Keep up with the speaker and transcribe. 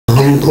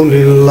الحمد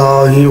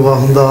للہ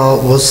وحدہ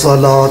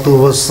والصلاة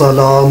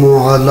والسلام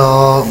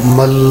علی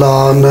من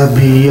لا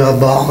نبی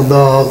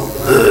بعدہ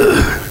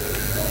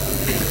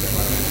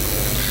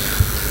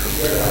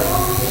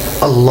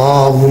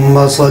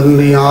اللہم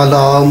صلی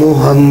علی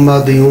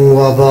محمد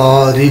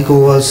وبارک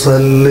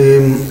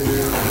وسلم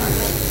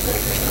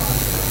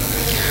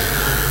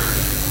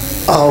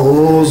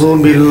اعوذ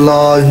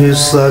باللہ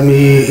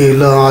السمیع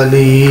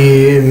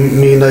العلیم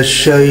من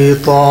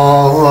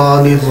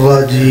الشیطان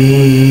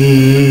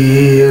الرجیم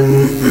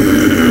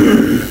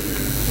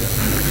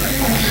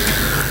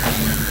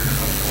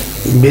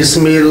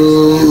بسم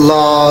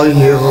اللہ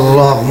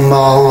الرحمن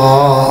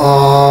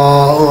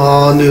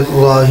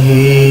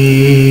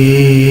الرحیم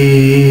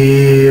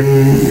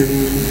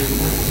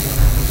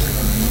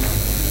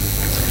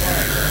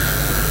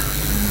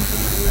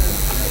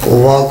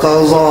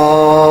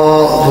وَقَضَى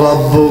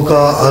رَبُّكَ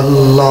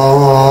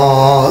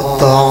أَلَّا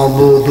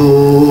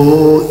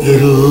تَعْبُدُوا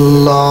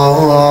إِلَّا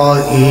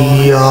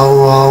إِيَّاهُ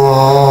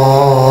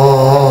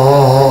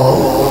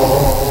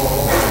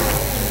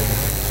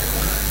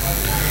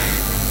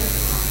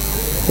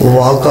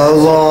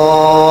وَقَضَى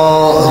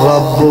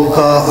رَبُّكَ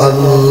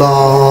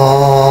أَلَّا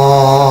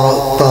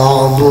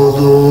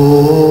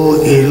تَعْبُدُوا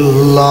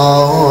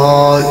إِلَّا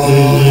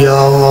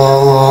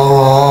إِيَّاهُ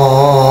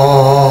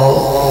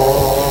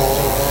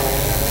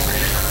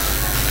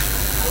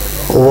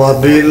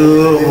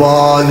وَبِالْوَالِدَيْنِ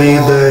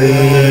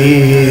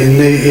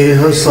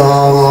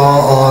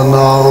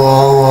إِحْسَانًا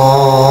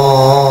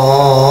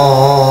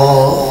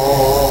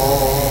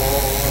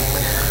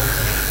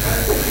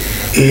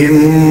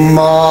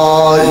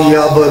إِمَّا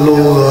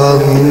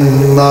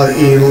يَبْلُغَنَّ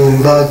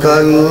عِندَكَ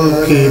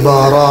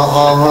الْكِبَرَ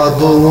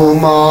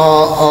أَحَدُهُمَا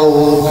أَوْ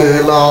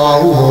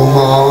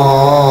كِلَاهُمَا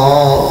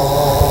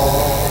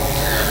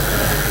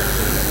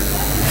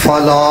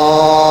فَلَا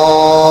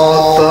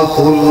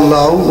تَقُل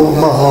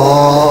لَّهُمَا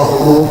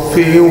أُفٍّ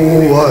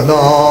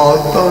وَلَا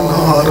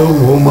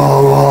تَنْهَرْهُمَا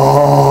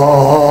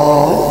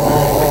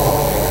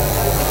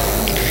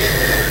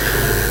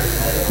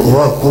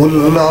وَقُل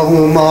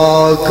لَّهُمَا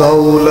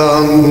قَوْلًا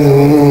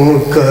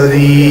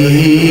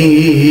كَرِيمًا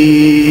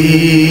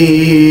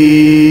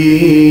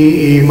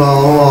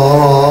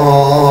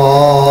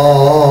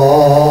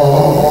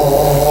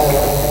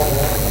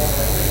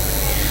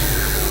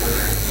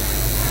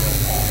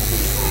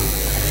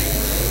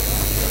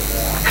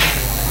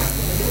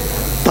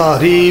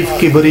تعریف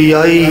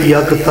کبریائی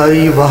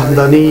یکتائی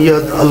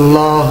وحدانیت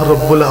اللہ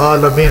رب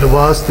العالمین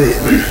واسطے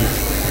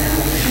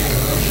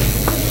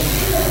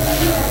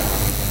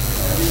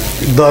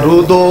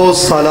درود و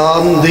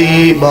سلام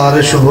دی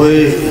بارش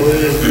ہوئے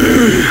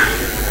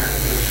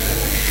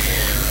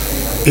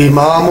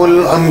امام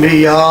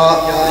الانبیاء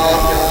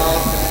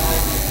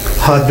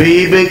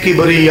حبیب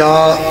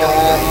کبریاء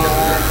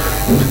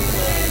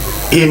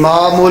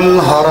امام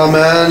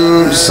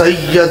الحرمین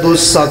سید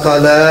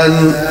الثقلین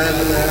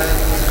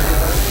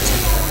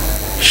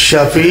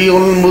شفیع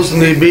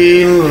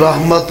المذنبین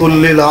رحمت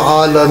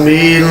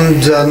للعالمین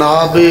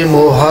جناب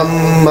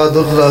محمد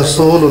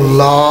رسول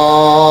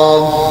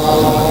اللہ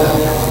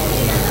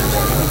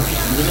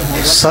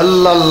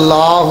صلی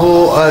اللہ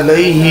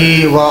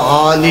علیہ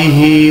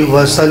وآلہ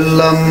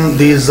وسلم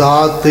دی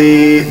ذات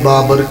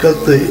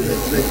بابرکت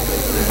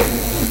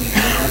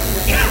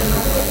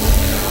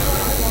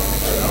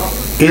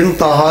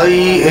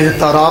انتہائی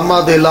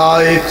احترامہ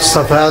دلائق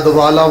سفید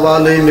والا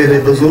والے میرے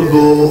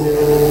بزرگوں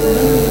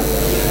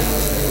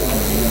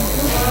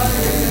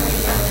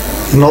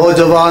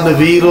نوجوان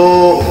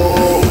ویرو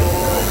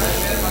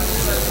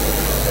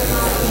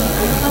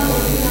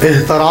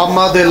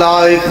احترامہ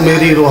دلائق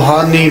میری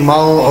روحانی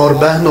ماؤں اور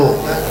بہنوں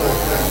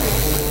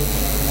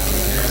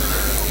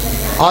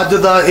آج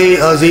دا اے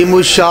عظیم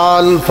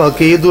الشان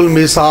فقید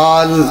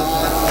المثال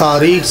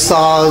تاریخ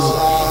ساز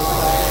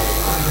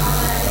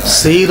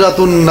سیرت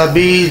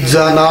النبی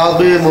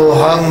جناب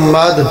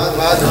محمد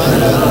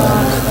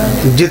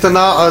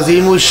جتنا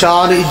عظیم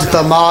الشان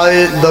اجتماع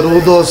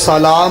درود و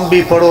سلام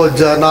بھی پڑھو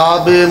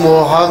جناب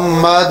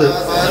محمد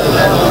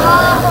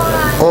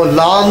اور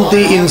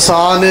لانتی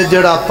انسان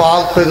جڑا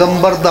پاک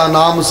پیغمبر دا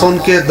نام سن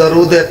کے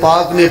درود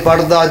پاک نہیں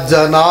پڑھدا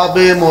جناب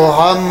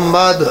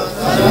محمد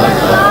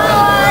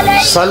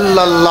صلی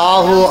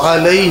اللہ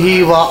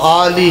علیہ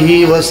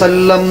وآلہ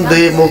وسلم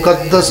دے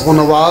مقدس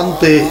عنوان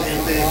تے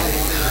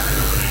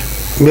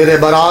میرے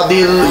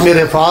برادر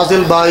میرے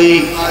فاضل بھائی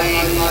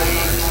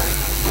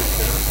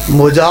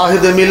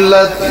مجاہد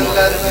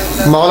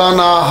ملت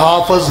مولانا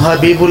حافظ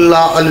حبیب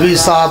اللہ علوی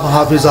صاحب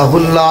حافظہ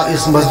اللہ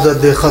اس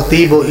مسجد دے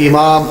خطیب و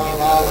امام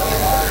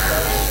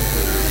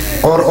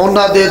اور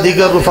انہاں دے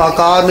دیگر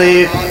رفاقہ نے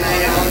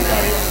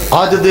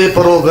آج دے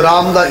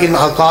پروگرام دا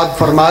انعقاد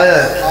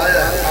فرمایا ہے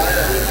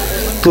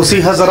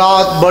تسی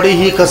حضرات بڑی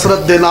ہی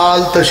کثرت دے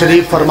نال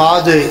تشریف فرما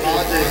دے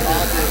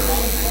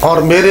اور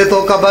میرے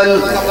تو قبل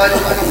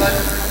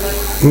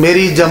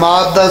میری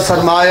جماعت دا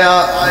سرمایہ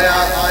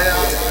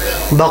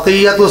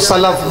بقیت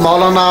السلف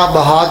مولانا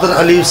بہادر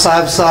علی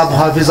صاحب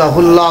حافظہ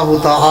اللہ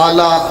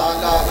تعالی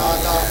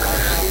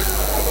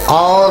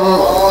اور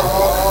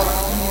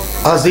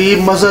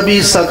عظیم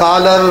مذہبی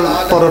سکالر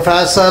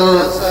پروفیسر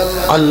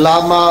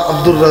علامہ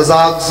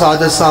عبدالرزاق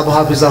ساجد صاحب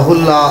حافظہ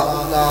اللہ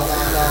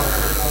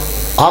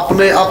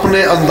اپنے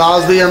اپنے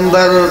انداز دے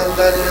اندر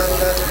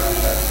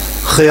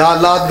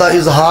خیالات دا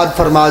اظہار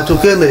فرما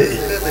چکے نے،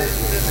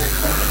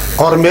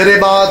 اور میرے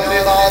بعد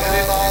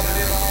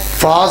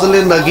فاضل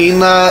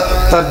نگینہ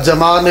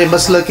ترجمان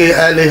مسلک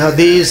اہل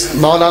حدیث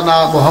مولانا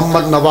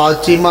محمد نواز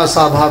چیمہ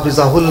صاحب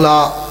حافظہ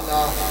اللہ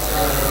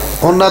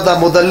انہاں دا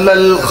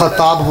مدلل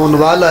خطاب ہونے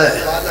والا ہے۔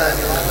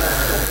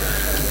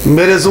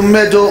 میرے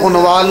ذمے جو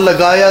عنوان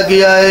لگایا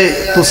گیا ہے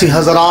تسی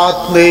حضرات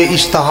نے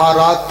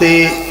اشتہارات تے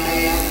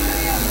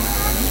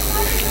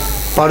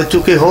پڑھ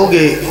چکے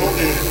ہوگے۔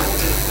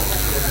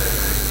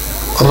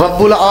 رب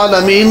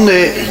العالمین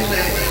نے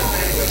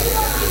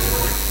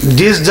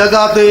جس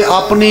جگہ تے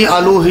اپنی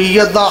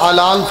الوہیت دا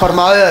اعلان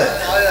فرمایا ہے،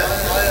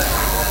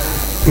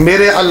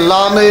 میرے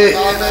اللہ نے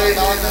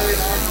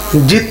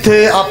جتھے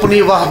اپنی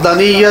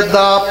وحدانیت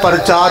دا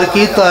پرچار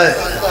کیتا ہے،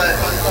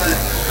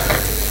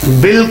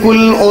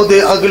 بالکل او دے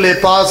اگلے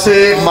پاسے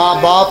ماں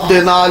باپ دے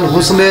نال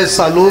حسن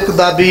سلوک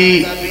دا بھی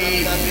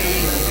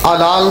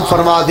اعلان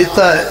فرما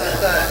دیتا ہے۔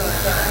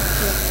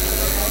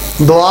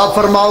 دعا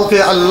فرماؤ کہ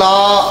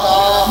اللہ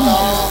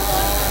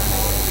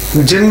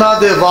جنہ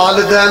دے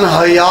والدین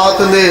حیات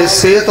نے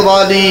صحت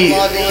والی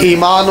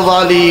ایمان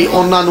والی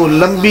انہاں نو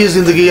لمبی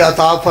زندگی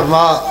عطا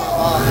فرما،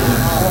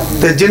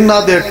 تے جنہ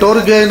دے ٹر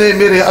گئے نے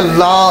میرے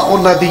اللہ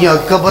انہاں دیاں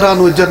قبراں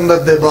نو جنت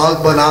دے باغ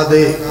بنا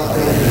دے۔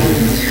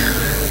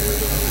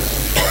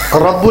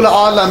 رب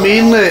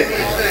العالمین نے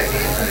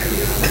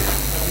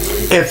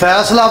اے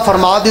فیصلہ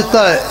فرما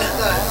دیتا ہے،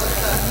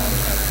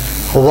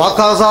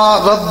 وَقَضَى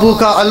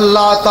رَبُّكَ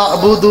أَلَّا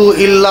تَعْبُدُوا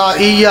إِلَّا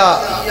إِيَّاهُ،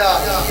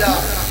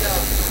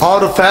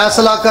 اور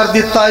فیصلہ کر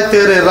دیتا ہے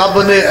تیرے رب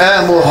نے اے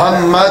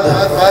محمد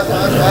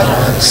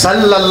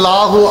صلی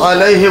اللہ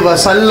علیہ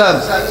وسلم،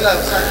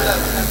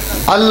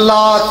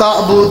 اللہ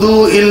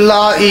تعبدوا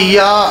الا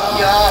إِيَّاهُ،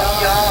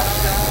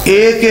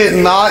 ایک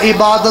نا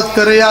عبادت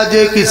کریا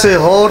جے کسے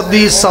ہور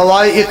دی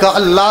سوائے ایک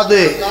اللہ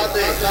دے۔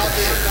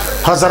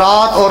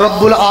 حضرات اور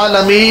رب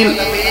العالمین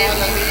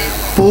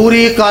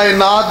پوری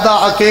کائنات دا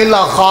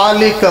اکیلا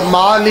خالق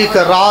مالک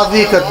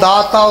رازق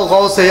داتا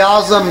غوث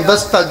اعظم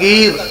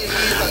دستگیر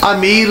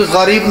امیر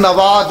غریب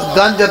نواز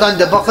گنج رنج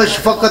بخش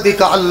فقط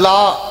ایک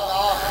اللہ،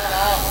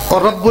 اور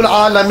رب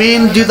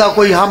العالمین جدا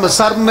کوئی ہم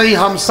سر نہیں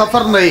ہم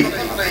سفر نہیں،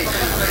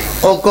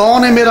 او کون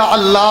ہے میرا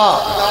اللہ؟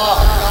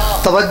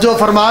 توجہ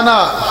فرمانا،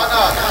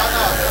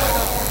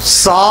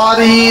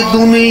 ساری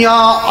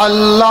دنیا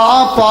اللہ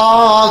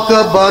پاک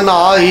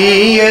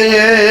بنائی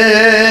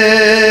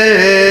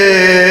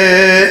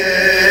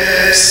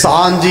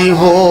سانجی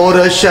ہور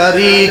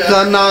شریک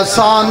نہ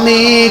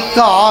سانی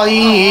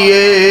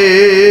کائیے،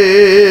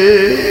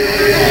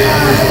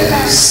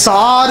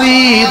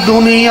 ساری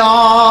دنیا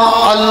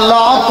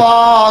اللہ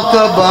پاک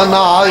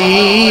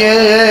بنائیے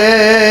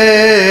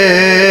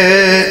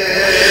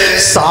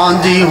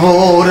سانجی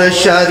ہور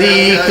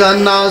شریک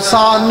نہ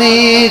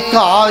سانی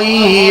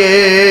کائیے،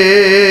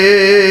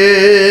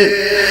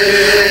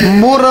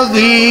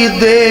 مرغی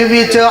دے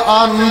وچ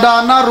انڈا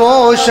نہ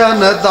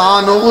روشن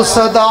دان اس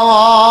دا،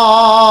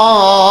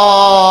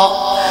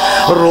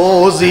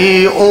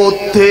 روزی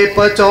اوتھے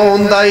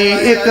پچوندائی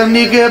ایک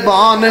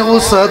نگہبان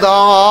اس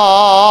دا،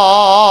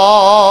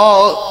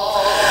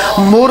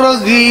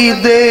 مرغی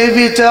دے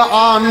وچ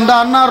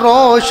انڈا نہ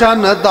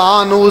روشن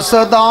دان اس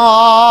دا،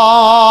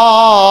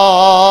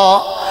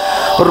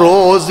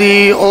 روزی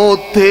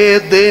اوتھے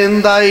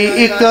دیندائی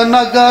ایک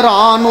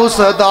نگران اس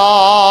دا،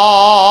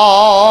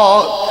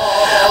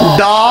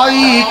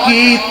 ڈائی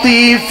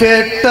کیتی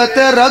فیٹت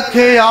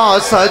رکھیا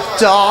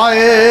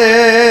سچائے،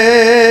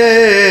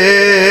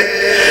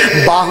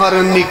 باہر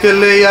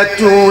نکلیا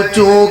چوں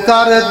چوں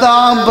کردہ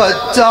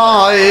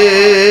بچائے،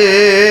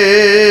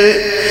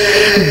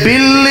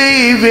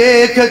 بلی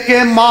ویکھ کے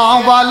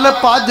ماں وال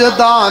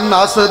پجدہ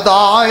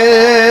نسدائے،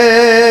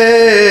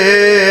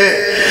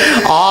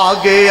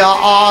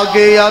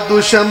 آگیا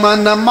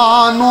دشمن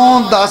مانوں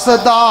دس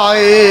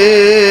دائے،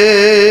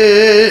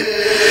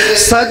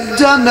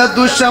 سجن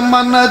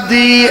دشمن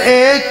دی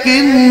ایک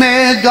نے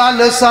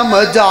گل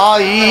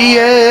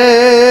سمجھائیے،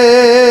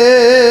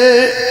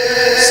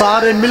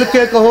 سارے مل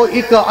کے کہو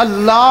ایک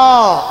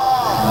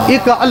اللہ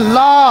ایک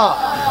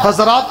اللہ۔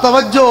 حضرات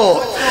توجہ،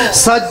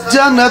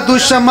 سجن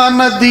دشمن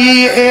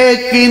دی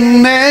ایک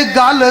نے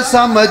گل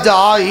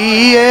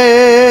سمجھائیے،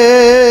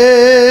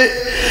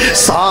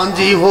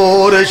 سانجی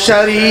ہور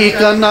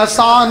شریک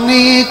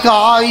نسانی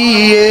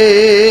کائیے،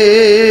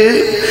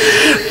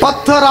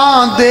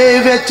 پتھران دے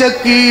وچ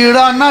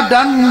کیڑا نہ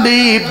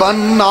ڈنڈی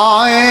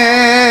بنائے،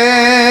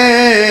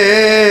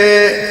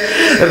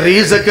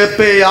 رزق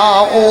پیا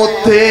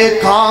اوتھے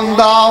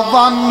کھاندا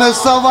ون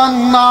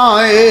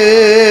سونائے،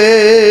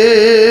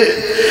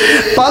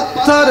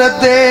 پتھر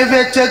دے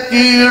وچ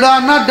کیڑا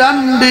نہ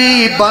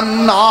ڈنڈی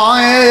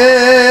بنائے،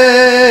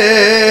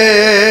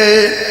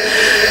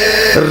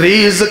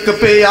 رزق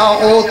پیا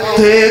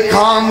اوتھے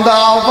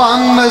کھاندا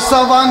ون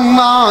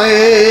سونائے،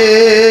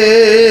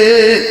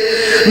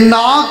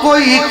 نہ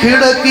کوئی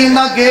کھڑکی نہ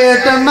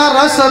گیٹ نہ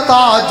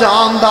رستہ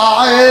جاندا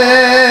ہے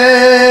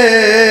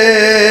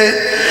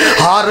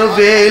ہر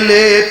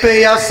ویلے پہ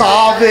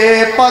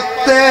اساوے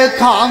پتے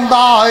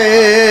کھاندا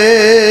ہے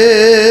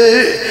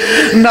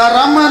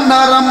نرم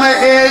نرم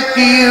اے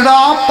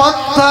کیڑا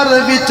پتھر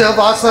وچ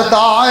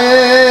وسدا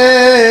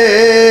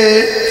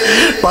ہے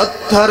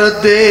پتھر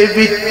دے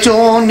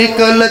وچوں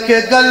نکل کے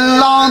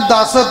گلاں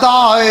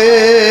دسدا ہے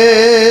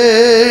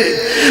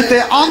تے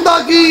آندا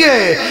کیے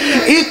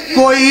ایک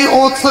کوئی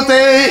اس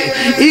تے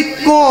ایک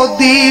کو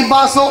دی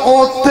بس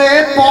اوتے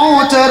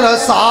پہنچ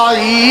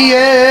رسائی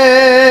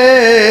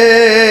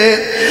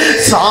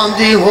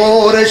سانجی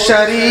ہور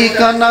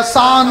شریک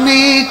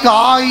نسانی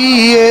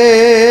کائیے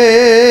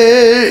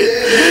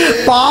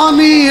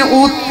پانی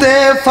اتے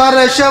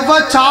فرش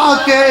وچھا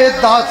کے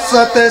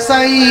دست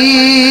سئی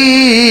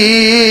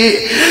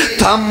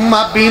تھم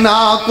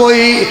بنا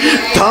کوئی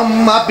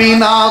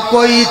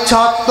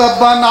چھت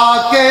بنا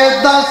کے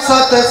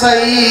دست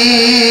سئی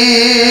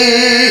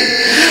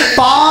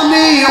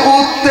پانی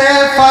اتے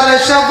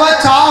فرش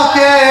وچھا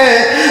کے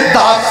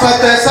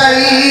دست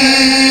سئی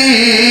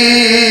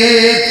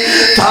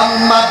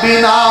تھم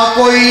بنا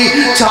کوئی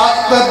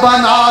چھت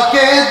بنا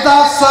کے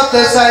دست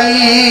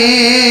سئی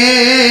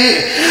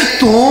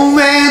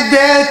تمہیں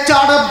دے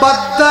چڑھ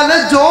بدل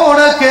جوڑ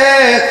کے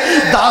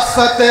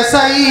دست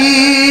سئی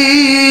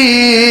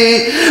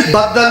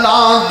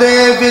بدلاں دے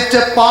وچ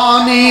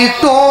پانی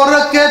ٹور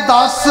کے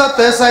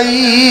دست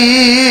سئی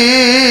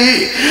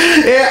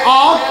اے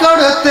آکڑ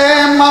تے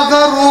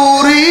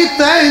مغروری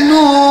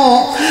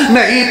تینوں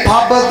نہیں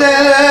پھب دے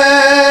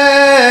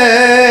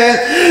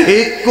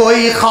ایک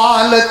کوئی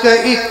خالق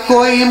ایک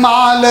کوئی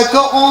مالک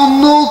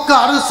انہوں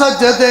کر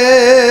سجدے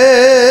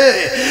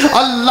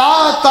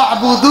اللہ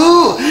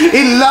تعبدو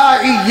الا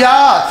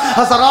ایاہ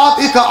حضرات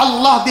ایک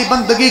اللہ دی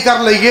بندگی کر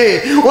لئیے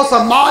اس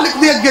مالک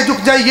دی اگے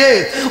جھک جائیے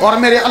اور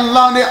میرے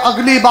اللہ نے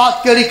اگلی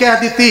بات کیڑی کہہ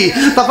دیتی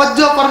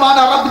توجہ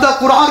فرمانا رب دا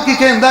قرآن کی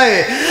کہندہ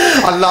ہے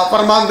اللہ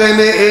فرمان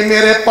دینے اے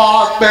میرے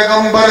پاک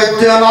پیغمبر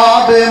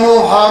جناب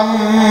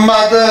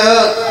محمد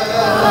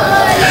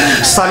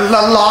صلی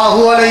اللہ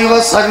علیہ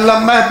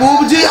وسلم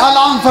محبوب جی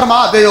اعلان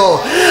فرما دے ہو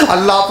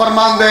اللہ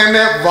فرمان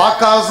دینے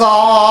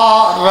وَقَضَى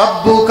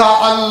رَبُّكَ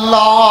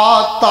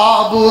أَلَّا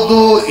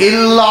تَعْبُدُوا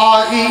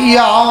إِلَّا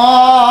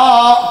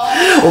إِيَّاهُ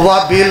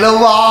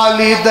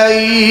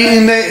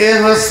وَبِالْوَالِدَيْنِ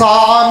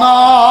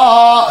إِحْسَانًا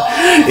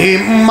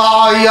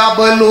إِمَّا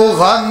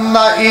يَبْلُغَنَّ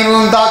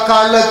عِندَكَ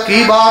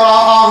الْكِبَرَ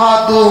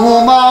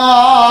أَحَدُهُمَا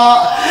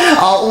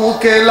أَوْ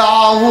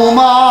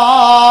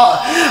كِلَاهُمَا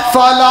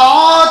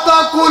فَلَا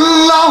تَقُل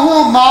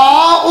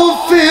لَّهُمَا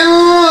أُفٍّ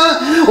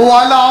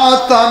وَلَا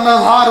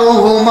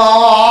تَنْهَرْهُمَا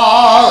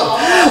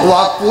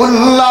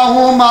وَقُل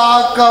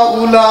لَّهُمَا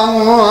قَوْلًا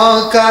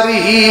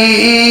كَرِيمًا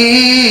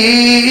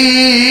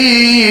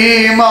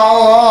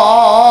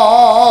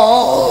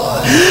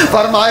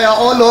فرمایا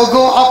او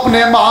لوگوں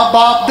اپنے ماں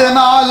باپ دے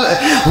نال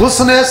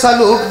حسن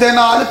سلوک دے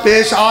نال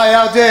پیش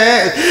آیا جے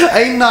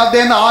اینا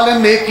دے نال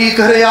نیکی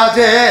کریا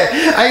جے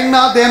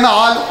اینا دے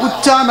نال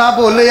اچھا نہ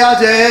بولیا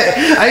جے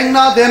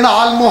اینا دے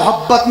نال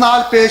محبت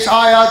نال پیش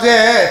آیا جے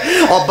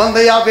او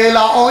بندیا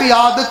ویلا او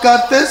یاد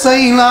کرتے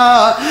سینا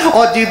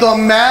او جدو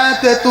میں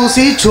تے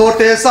تُسی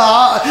چھوٹے سا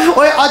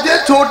اوے اجے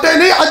چھوٹے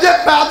نہیں اجے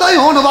پیدا ہی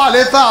ہونے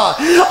والے سا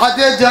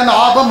اجے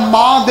جناب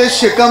ماں دے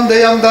شکم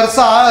دے اندر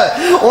سا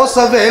اس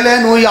ویلے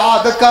نو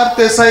یاد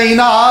کرتے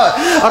سینا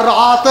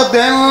رات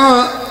دن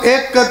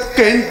ایک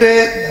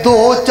گھنٹے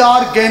دو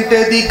چار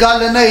گھنٹے دی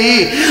گل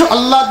نہیں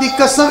اللہ دی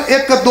قسم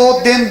ایک دو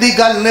دن دی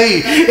گل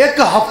نہیں ایک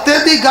ہفتے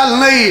دی گل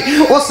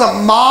نہیں اس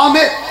ماں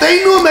نے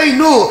تینوں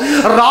مہینوں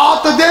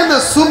رات دن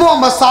صبح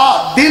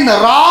مساء دن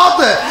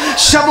رات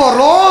شب و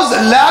روز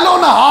لیل و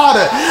نہار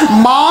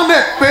ماں نے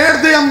پیڑ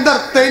دے اندر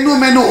تینوں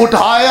مہینوں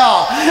اٹھایا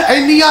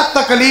اینیاں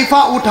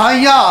تکلیفاں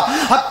اٹھائیاں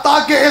حتیٰ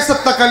کہ اس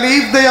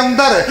تکلیف دے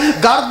اندر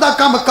گھر دا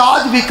کم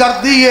کاج بھی کر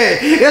دیئے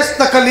اس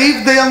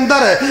تکلیف دے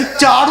اندر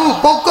چاڑو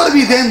بوکر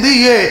بھی دین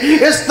دیئے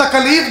اس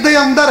تکلیف دے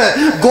اندر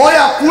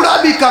گویا کوڑا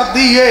بھی کر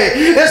دیئے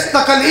اس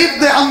تکلیف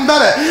دے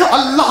اندر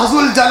اللہ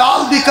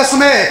ذوالجلال دی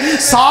قسمیں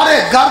سارے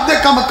گھر دے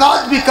کم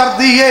کاج بھی کر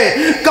دیئے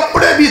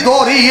کپڑے بھی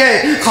دھو رہی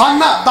ہے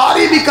خانہ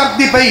داری بھی کر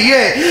دی پئی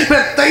ہے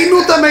پھر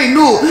تینوں تے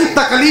مہینوں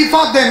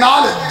تکلیفہ دے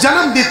نال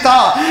جنم دیتا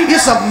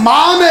اس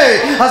ماں نے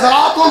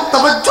حضراتوں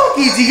توجہ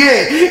کیجئے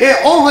اے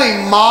اوہی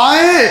ماں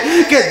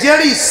ہے کہ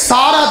جیڑی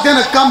سارا دن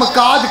کم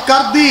کاج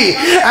کر دی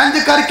انج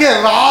کر کے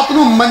رات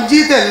نو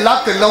منجی تے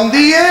لک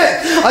لوندی ہے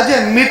اجے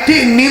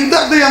مٹھی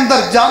نیندر دے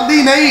اندر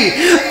جاندی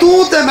نہیں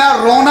تو تے میں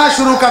رونا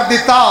شروع کر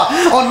دیتا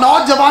اور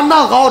نوجوانہ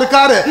غور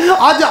کر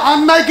آج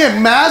آنا ہے کہ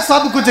میں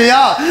سب کچھ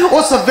یا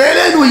اس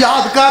ویلے نو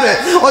یاد کر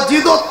اور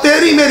جدو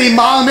تیری میری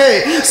ماں نے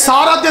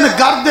سارا دن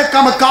گھر دے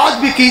کم کاج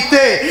بھی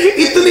کیتے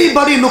اتنی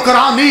بڑی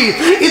نکرانی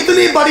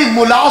اتنی بڑی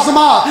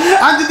ملازمہ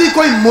انج دی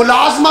کوئی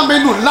ملازمہ میں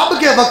نو لب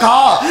کے وکھا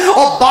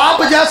اور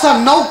باپ جیسا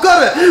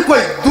نوکر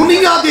کوئی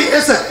دنیا دی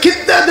اس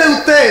خطے دے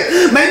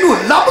اتے میں نو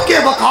لب کے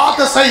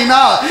وقات صحیح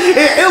نا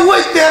اے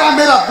وہی تیرا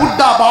میرا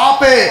بڑھا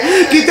باپ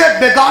ہے کتے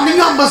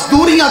بیگانیاں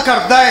مزدوریاں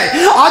کردا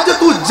ہے آج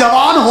تو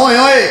جوان ہوئے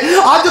ہوئے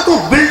آج تو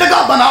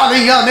بلڈگا بنا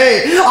لیا نے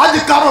آج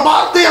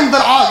کاروبار دے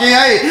اندر آ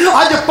گیا ہے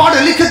آج پڑھ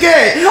لکھ کے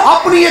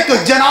اپنی ایک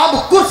جناب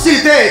کرسی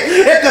تے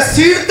ایک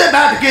سیٹ تے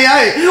بیٹھ گیا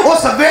ہے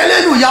اس ویلے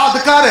نو یاد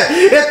کر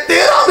اے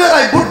تیرا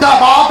میرا بڑھا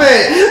باپ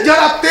ہے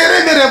جڑا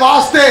تیرے میرے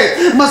واسطے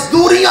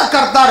مزدوریاں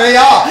کرتا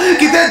رہا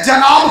کتے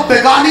جناب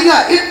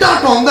بیگانیاں اٹا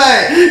ٹوندا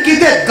ہے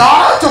کتے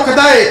گاڑا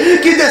چکدا ہے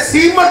کتے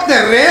سیمنٹ تے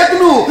ریت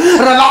نو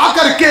رلا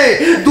کر کے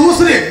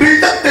دوسری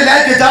بلڈنگ تے لے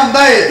کے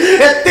جاندا ہے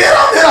اے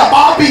تیرا میرا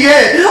باپ ہی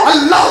ہے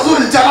اللہ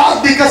ذوالجلال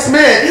دی قسم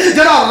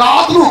جڑا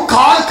رات نو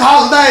کھال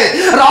کھالدا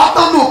ہے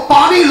راتاں نو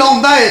پانی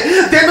لاوندا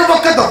ہے دن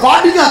وقت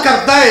واڈیاں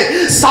کردا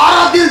ہے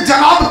سارا دن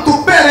جناب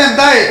تپے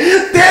رہندا ہے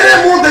تیرے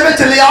منہ دے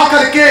وچ لیا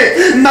کر کے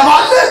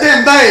نوالے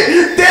دیندا ہے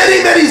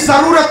تیری میری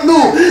ضرورت نو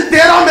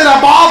تیرا میرا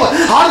باپ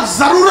ہر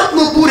ضرورت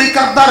نو پوری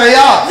کرتا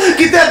رہا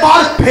کتے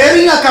بار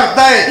پھیریاں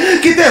کرتا ہے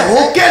کتے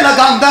ہوکے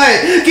لگاندا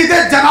ہے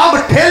کتے جناب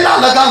ٹھیلا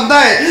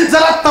لگاندا ہے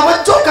ذرا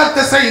توجہ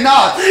کرتے صحیح نا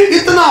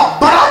اتنا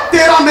بڑا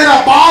تیرا میرا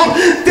باپ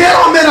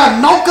تیرا میرا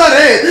نوکر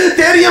ہے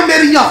تیری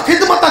میریاں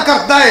خدمت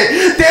کرتا ہے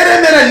تیرے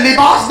میرے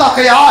لباس دا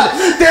خیال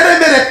تیرے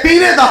میرے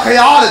پینے دا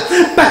خیال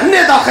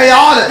پہننے دا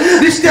خیال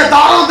رشتہ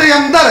داروں دے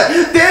اندر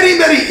تیری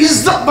میری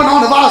عزت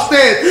بناؤن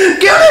واسطے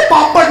کیڑے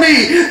پاپڑ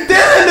نہیں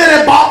تیرے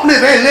میرے باپ نے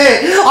ویلے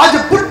آج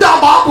بڑھا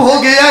باپ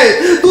ہو گیا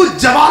ہے تو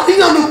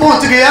جوانیاں نو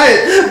پہنچ گیا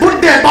ہے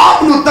بڑھے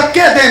باپ نو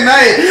دکے دینا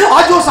ہے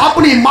آج اس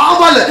اپنی ماں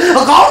وال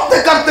غور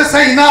تے کرتے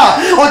صحیح نا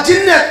اور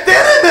جن نے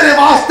تیرے میرے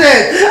واسطے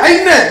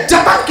اینے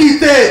جتن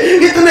کیتے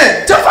اتنے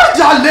جفر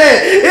جالے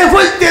اے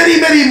وہی تیری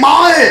میری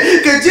ماں ہے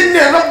کہ جن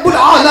نے رب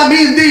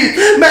العالمین دی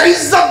میں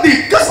عزت دی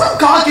قسم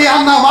کھا کے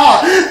آنا ماں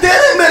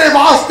تیرے میرے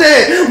واسطے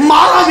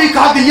مارا بھی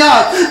کھا دیا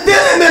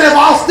تیرے میرے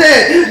واسطے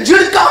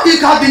جھڑکا بھی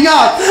کھا دیا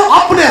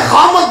اپنے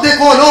خامد دے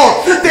کولو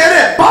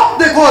تیرے باپ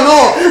دے کولو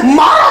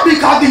مارا بھی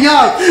کھا دیا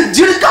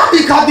جھڑکا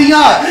بھی کھا دیا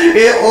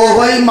اے او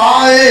وہی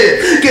ماں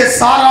ہے کہ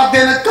سارا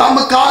دن کم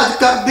کاج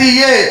کر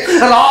دیئے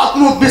رات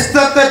نو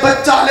بستر تے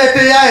بچہ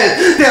لیتے آئے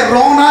تے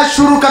رونا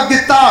شروع کر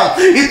دیتا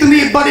اتنی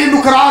بڑی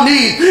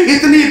نکرانی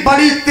اتنی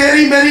بڑی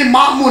تیری میری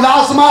ماں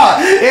ملازمہ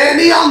اے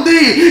نہیں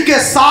آندی کہ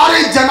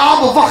سارے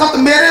جناب وقت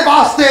میرے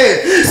واسطے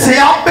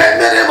سیاپے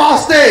میرے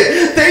واسطے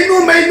تینو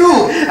مینو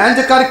انج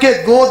کر کے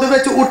گود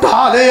وچ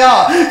اٹھا لیا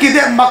کہ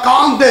دے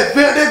مکان دے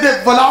ویڑے دے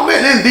بلاوے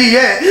لیندی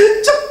ہے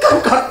چکر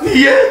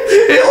کرتی ہے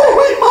اے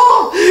اوہی ماں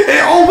اے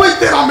اوہی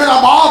تیرا میرا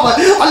باپ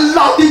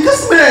اللہ دی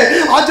قسم ہے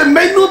آج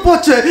مینو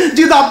پوچھ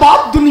جیدہ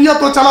باپ دنیا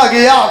تو چلا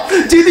گیا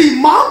جیدی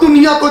ماں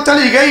دنیا تو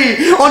چلی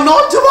گئی اور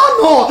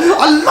نوجوانوں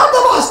اللہ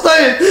دا واسطہ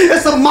ہے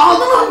اس ماں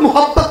نال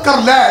محبت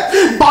کر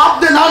لے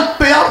باپ دے نال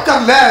پیار کر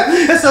لے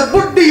اس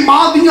بڑی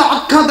ماں دیاں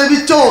اکھاں دے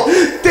وچوں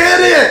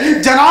تیرے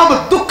جناب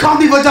دکھاں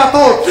دی وجہ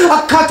تو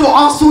اکھاں چو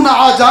آنسو نہ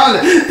آ جان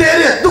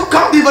تیرے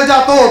دکھاں دی وجہ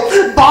تو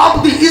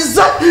باپ دی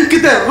عزت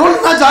کتے رول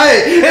نہ جائے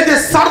اے دے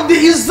سر دی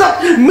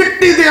عزت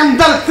مٹی دے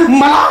اندر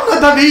ملا نہ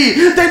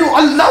دوی تینو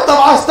اللہ دا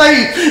واسطہ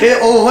ہی اے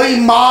اوہی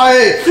ماں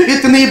ہے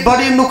اتنی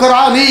بڑی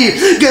نکرانی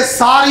کہ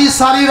ساری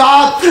ساری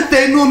رات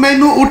تینو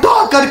مینو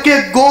اٹھا کر کے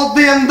گود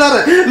دے اندر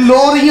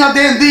لوریاں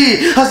دین دی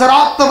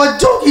حضرات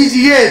توجہ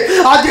کیجئے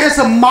آج اس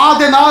ماں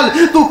دے نال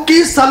تو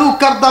کی سلوک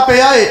کردہ پہ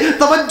آئے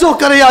توجہ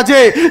کرے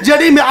آجے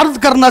جڑی میں عرض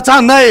کرنا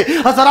چاہنا ہے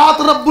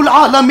حضرات رب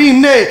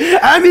العالمین نے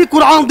ایمی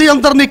قرآن دے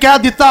اندر نے کہہ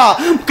دیتا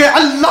کہ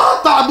اللہ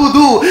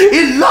تعبدو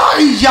الا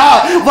ایا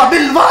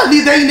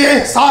وبالوالدین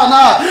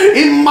احسانا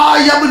اما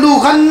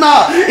یبلغن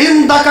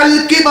عندک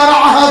الکبر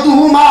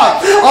احدہما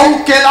او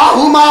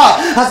کلاہما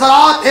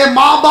حضرات اے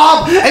ماں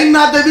باپ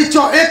اینا دے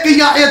وچوں ایک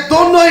یا اے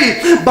دونوں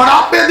ہی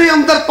بڑھاپے دے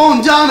اندر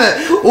پہنچ جان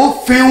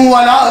افیوں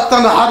ولا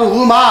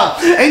تنہرہما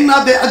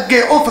اینا دے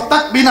اگے اف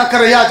تک بھی نہ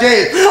کرے آجے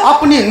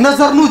اپنی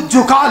نظر نو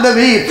جھکا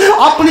لوی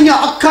اپنی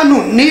اکھاں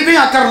نو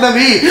نیویاں کر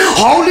لوی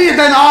ہولی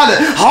دے نال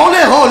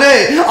ہولے ہولے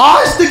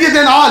آہستگی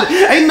دے نال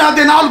اینا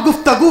دے نال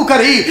گفتگو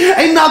کری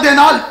اینا دے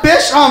نال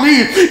پیش آوی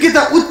کتے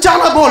اچھا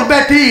نہ بول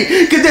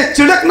بیٹھی کتے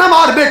چڑک نہ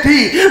مار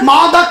بیٹھی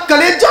ماں دا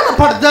کلیجہ نہ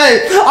پھٹ جائے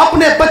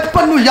اپنے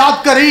بچپن نو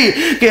یاد کری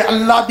کہ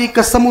اللہ دی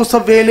قسم اس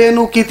ویلے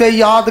نو کتے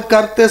یاد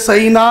کرتے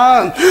صحیح نا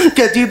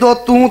کہ جیدو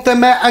تے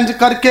میں انج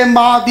کر کے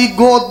ماں دی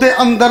گود دے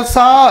اندر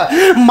سا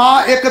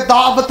ماں ایک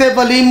دعوت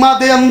ولیمہ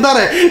دے اندر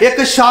ایک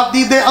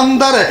شادی دے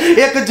اندر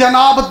ایک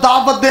جناب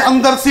دعوت دے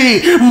اندر سی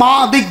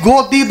ماں دی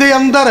گودی دے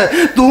اندر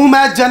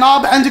میں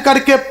جناب انج کر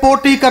کے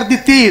پوٹی کر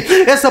دیتی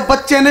اس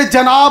بچے نے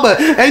جناب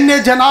اینے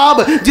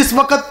جناب جس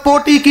وقت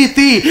پوٹی کی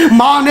تھی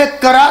ماں نے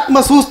کرات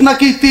محسوس نہ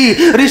کی تھی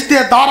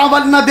رشتہ دارہ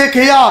ول نہ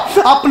دیکھیا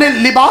اپنے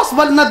لباس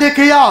ول نہ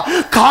دیکھیا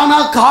کھانا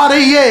کھا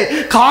رہی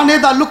ہے کھانے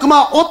دا لقمہ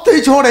اوتے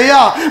ہی چھوڑیا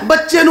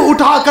بچے نو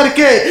اٹھا کر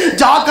کے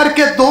جا کر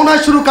کے دونا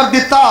شروع کر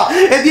دیتا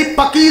ایدی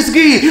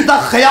پکیزگی دا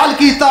خیال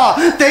کیتا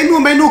تینو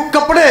مینو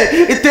کپڑے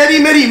تیری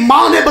میری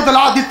ماں نے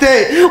بدلا دیتے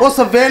اس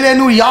ویلے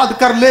نو یاد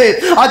کر لے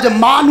آج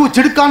ماں نو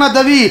جھڑکا نہ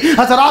دوی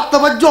حضرات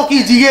توجہ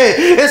کیجئے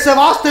اس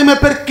واسطے میں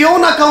پھر کیوں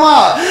نہ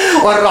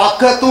کہاں اور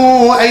رکھ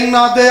تو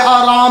اینا دے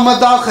آرام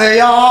دا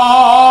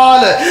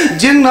خیال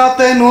جنہ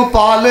تینو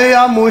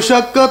پالیا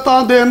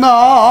مشقتاں دے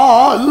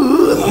نال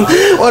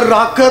اور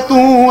رکھ تو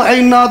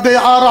اینا دے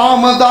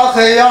آرام دا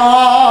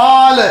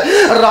خیال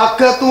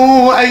رکھ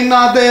تو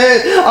اینا دے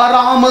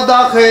آرام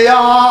دا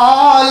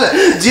خیال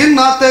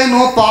جنہ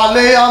تینو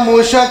پالیا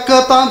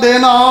مشقتاں دے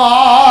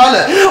نال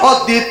اور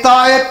دیتا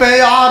ہے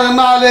پیار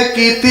نالے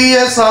کیتی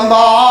ہے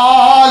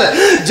سنبھال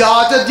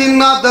جاج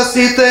جنہ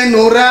دسی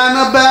تینو رین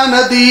بین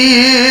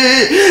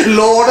دی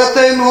لوڑ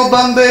تینو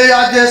بندے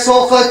آجے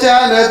سوخ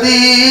چین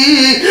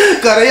دی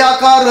کریا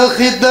کر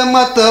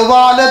خدمت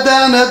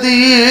والدین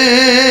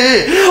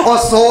دی اور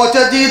سوچ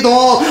جی دو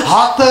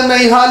ہاتھ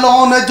نہیں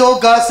ہلون جو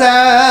گسے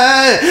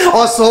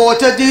اور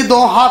سوچ جی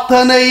دو ہاتھ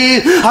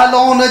نہیں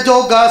ہلون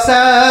جو گسے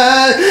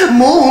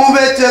منہ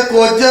وچ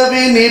کچھ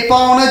بھی نہیں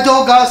پاؤن جو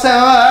گسے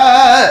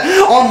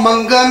اور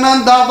منگن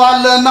دا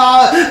وال نہ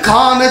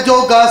کھان جو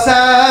گسے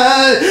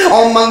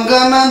اور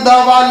منگن دا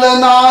وال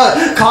نہ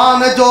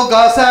کھان جو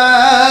گسے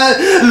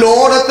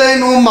لوڑ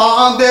تینو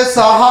ماں دے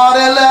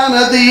سہارے لین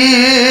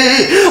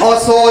دی اور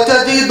سوچ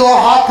جی دو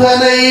ہاتھ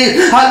نہیں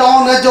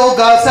ہلون جو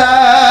گسے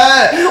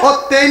اور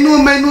تینو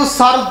مینو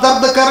سر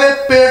درد کرے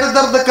پیٹ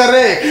درد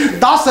کرے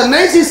دس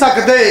نہیں سی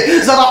سکتے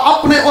ذرا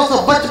اپنے اس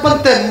بچپن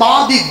تے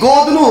ماں دی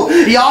گود نو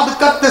یاد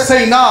کرتے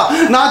سہی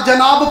نہ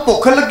جناب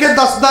بھوک لگے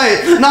دس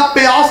دے نہ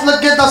پیاس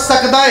لگے دس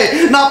سکتا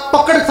ہے نہ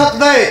پکڑ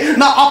سکتا ہے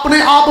نہ اپنے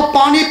آپ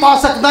پانی پا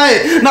سکتا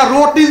ہے نہ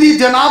روٹی دی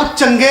جناب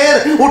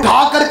چنگیر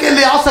اٹھا کر کے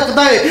لے آ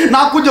سکتا ہے نہ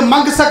کچھ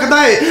منگ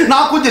سکتا ہے نہ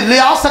کچھ لے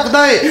آ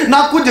سکتا ہے نہ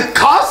کچھ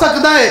کھا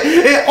سکتا ہے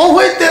اے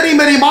اوہی تیری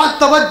میری ماں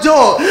توجہ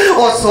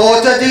اور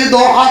سوچ جی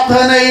دو ہاتھ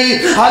نہیں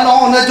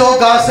ہلون جو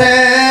گاسے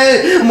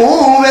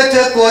منہ وچ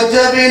کچھ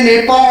بھی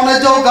نہیں پاؤن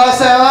جو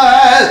گاسے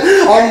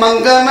اور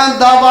منگن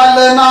دا وال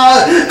نہ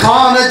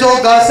کھان جو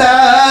گاسے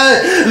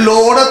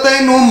لوڑ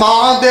تینو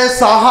ماں دے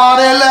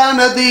سہارے لین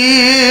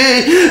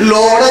دی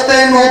لوڑ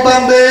تینو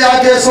بندے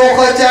آجے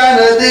سوخ چین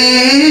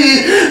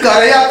دی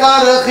کریا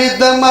کر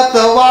خدمت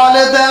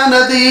والدین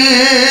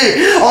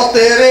دی اور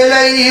تیرے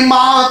لئی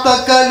ماں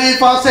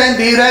تکلیفہ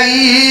سیندی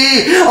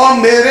رہی اور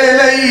میرے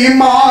لئی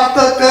ماں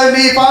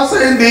تکلیفہ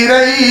سیندی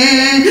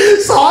رہی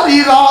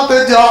ساری رات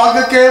جاگ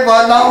کے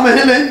والا میں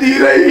لیندی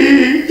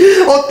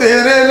رہی اور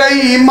تیرے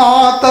لئی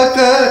ماں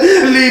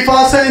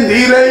تکلیفہ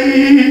سیندی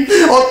رہی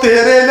اور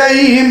تیرے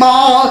لئی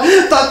ماں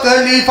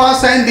تکلیفہ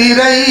سیندی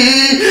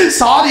رہی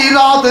ساری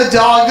رات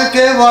جاگ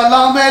کے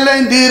والا میں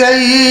لیندی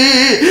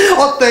رہی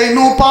اور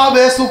تینو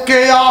پاوے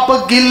سکے آپ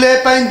گلے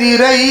پیندی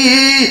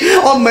رہی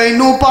اور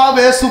مینو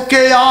پاوے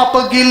سکے آپ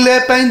گلے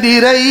پیندی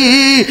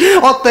رہی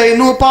اور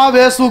تینو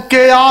پاوے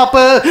سکے آپ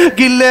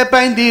گلے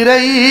پیندی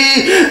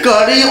رہی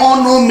کڑی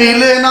انو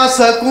ملے نہ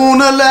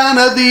سکون لین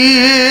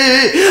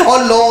دی اور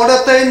لوڑ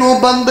تینو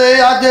بندے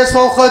آجے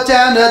سوخ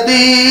چین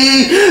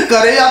دی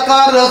کریا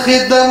کر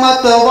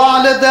خدمت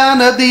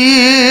والدین دی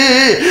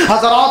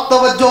حضرات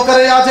توجہ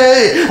کرے آجے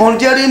ان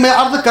جیڑی میں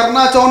عرض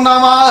کرنا چاہنا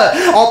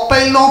اور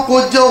پہلوں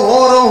کچھ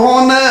ہو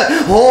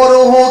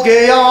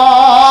گیا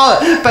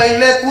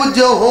پہلے کچھ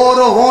ہو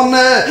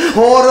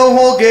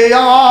گیا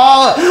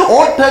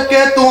اٹھ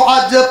کے تو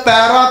اج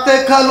پیرا تے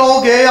کھلو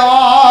گیا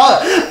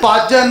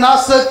پاج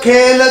نس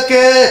کھیل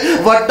کے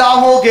وڈا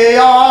ہو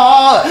گیا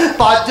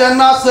پاج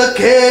نس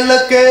کھیل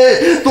کے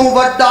تو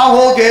وڈا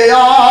ہو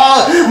گیا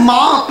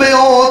ماں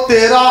پیو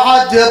تیرا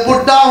اج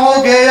بڑھا ہو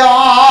گیا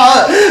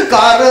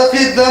کر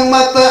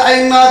خدمت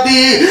اینا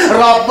دی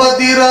رب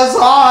دی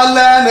رضا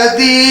لین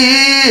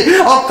دی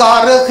اور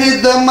کر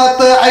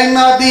خدمت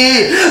اینا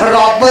دی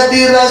رب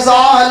دی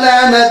رضا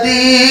لین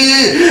دی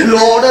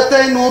لوڑ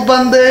تینو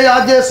بندے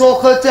آج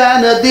سوخ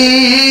چین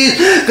دی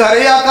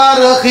کریا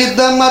کر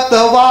خدمت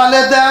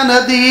والدین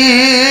دی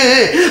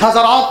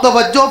حضرات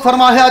توجہ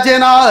فرمایا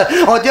جینا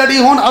اور جڑی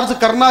ہون عرض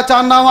کرنا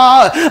چاہنا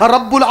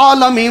رب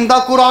العالمین دا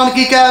قرآن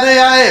کی کہہ رہے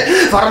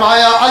ہیں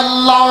فرمایا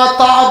اللہ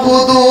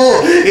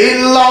تعبدو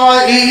الا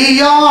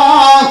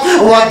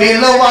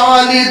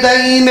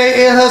وبالوالدین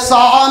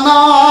احسانا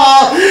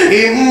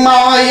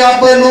اما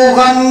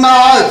یبلغن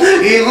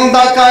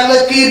عندک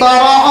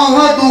الکبر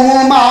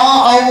احدہما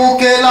او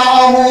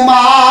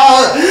کلاہما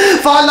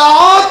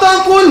فلا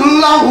تقل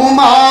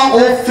لہما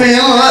اف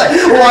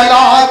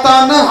ولا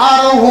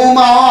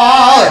تنہرہما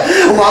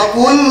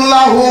وقل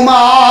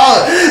لہما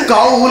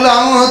قولا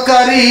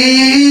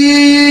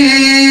کریما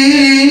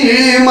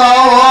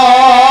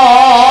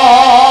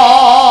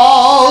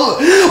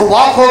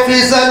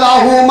وَخْفِضْ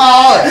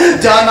لَهُمَا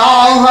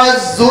جَنَاحَ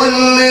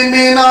الذُّلِّ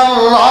مِنَ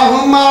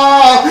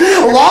الرَّحْمَةِ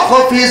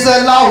وَخْفِضْ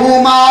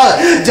لَهُمَا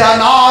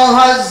جَنَاحَ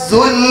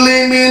الذُّلِّ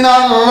مِنَ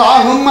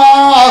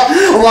الرَّحْمَةِ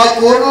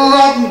وَقُلْ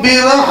رَبِّ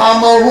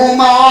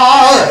ارْحَمْهُمَا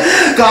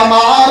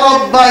كَمَا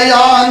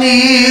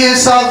رَبَّيَانِي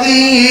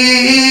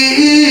صَغِيرًا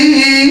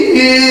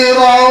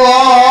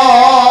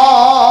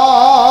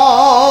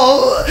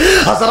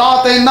حضرات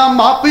تینا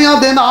ماپیاں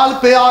دے نال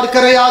پیار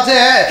کرے آجے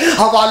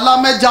حوالہ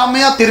میں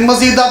جامعہ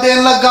ترمذی دا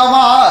دین لگا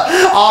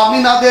وہاں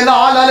آمینہ دے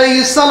لال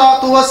علیہ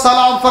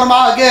السلام فرما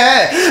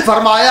گئے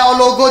فرمایا او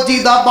لوگو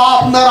جیدہ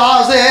باپ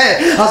ناراض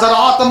ہے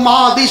حضرات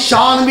ماں دی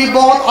شان بھی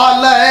بہت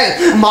اعلیٰ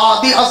ہے ماں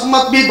دی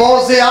عظمت بھی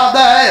بہت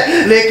زیادہ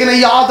ہے لیکن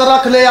یاد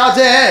رکھ لے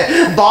آجے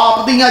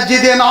باپ دیاں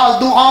جدے نال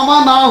دعاواں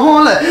نہ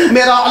ہون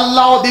میرا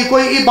اللہ دی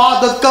کوئی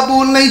عبادت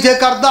قبول نہیں جے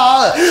کردہ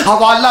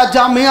حوالہ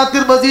جامعہ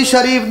ترمذی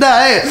شریف دا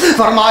ہے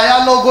فرمایا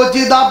لوگو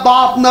جیدہ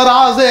باپ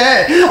ناراض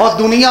ہے اور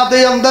دنیا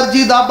دے اندر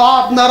جیدہ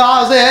باپ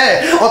ناراض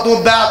ہے اور تو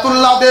بیت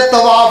اللہ دے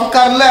طواف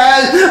کر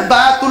لے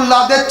بیت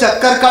اللہ دے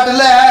چکر کٹ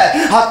لے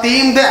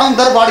حتیم دے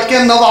اندر بڑھ کے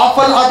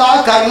نوافل ادا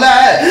کر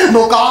لے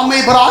مقام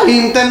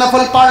ابراہیم تے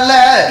نفل پڑھ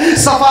لے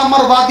صفا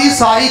مروہ دی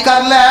سائی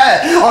کر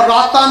لے اور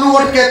راتاں نو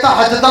اٹھ کے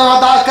تہجداں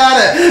ادا کر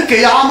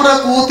قیام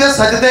رکوع تے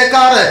سجدے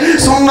کر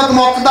سنت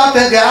موقدہ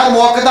تے غیر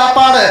موقدہ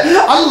پڑھ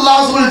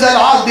اللہ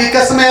ذوالجلال دی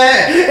قسم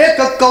ہے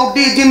ایک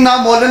کوڈی جنہ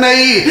مول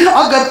نہیں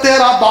اگر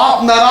تیرا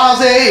باپ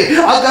ناراض ہے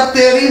اگر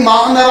تیری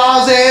ماں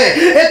ناراض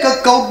ہے ایک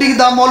کوڈی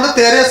دا مول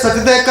تیرے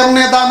سجدے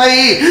کرنے دا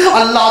نہیں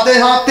اللہ دے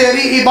ہاں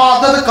تیری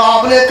عبادت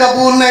قابل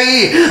قبول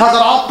نہیں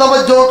حضرات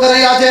توجہ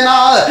کرے آجے نا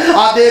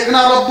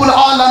دیکھنا رب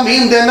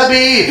العالمین دے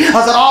نبی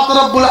حضرات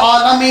رب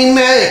العالمین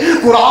نے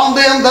قرآن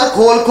دے اندر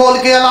کھول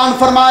کے اعلان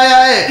فرمایا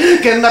ہے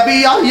کہ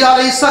نبی علیہ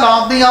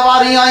السلام دی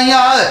آواری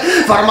آئیاں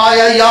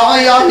فرمایا یا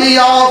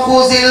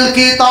خذ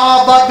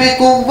الکتاب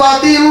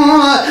بقوت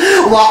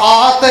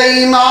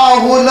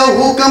وآتیناہ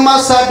الحکم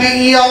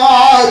صبیا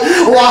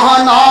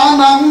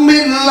وحنانا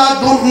من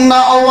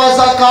لدنا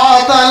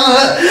وزکاة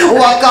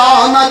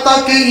وکان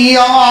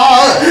تقیا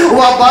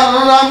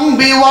وبرا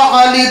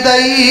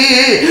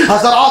بوالدی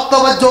حضرات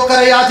توجہ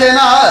کرے آجے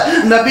نا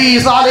نبی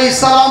علیہ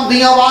السلام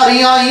دی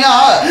آواری آئیاں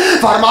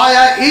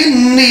فرمایا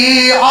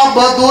انی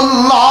عبد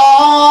اللہ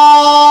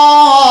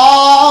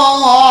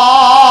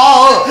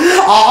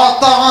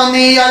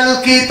آتانی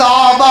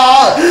الکتاب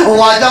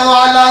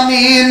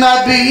وجعلنی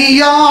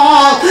نبیا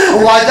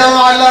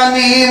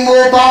وجعلنی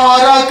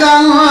مبارکا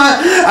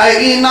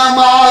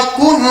اینما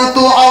کنت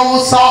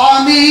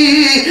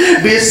اوصانی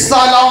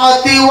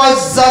بالصلاة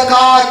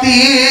والزکاة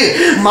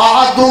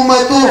ما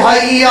دمت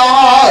حیا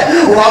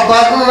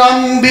وبرا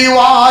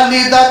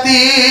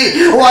بوالدتی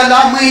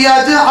ولم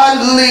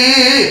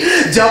یجعلنی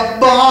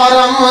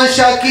جبارا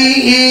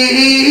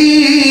شقیا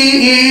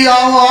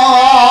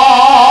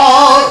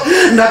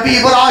نبی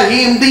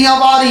ابراہیم دیاں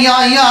واریاں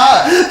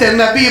آئیاں تے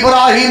نبی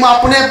ابراہیم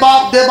اپنے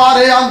باپ دے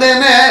بارے آندے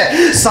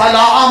نے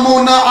سلام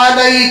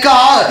علیکا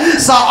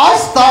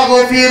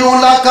ساستغفر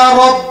لک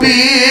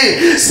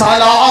ربی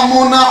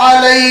سلام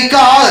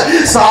علیکا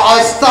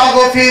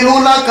ساستغفر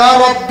لک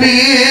ربی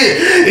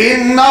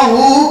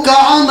انہو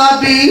کان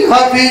بی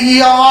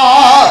حفیا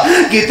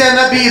کتے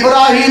نبی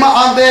ابراہیم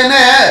آندے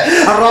نے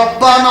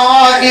ربنا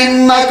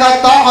انکا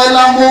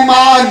تعلم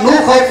ما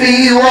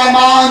نخفی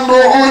وما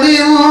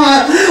نعلم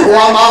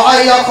وما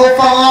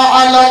يخفى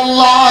على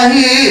الله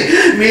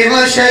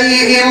من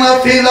شيء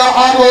في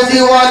الأرض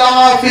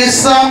ولا في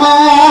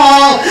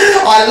السماء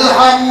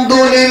الحمد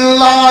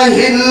لله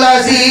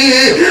الذي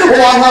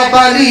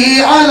وهب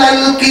لي على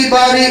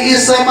الكبر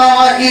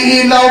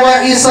إسماعيل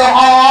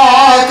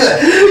وإسحاق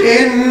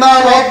إن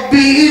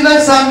ربي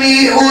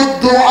لسميع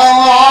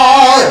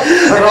الدعاء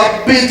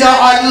رب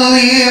اجعل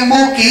لي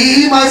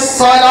مقيم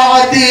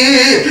الصلاة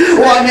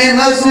ومن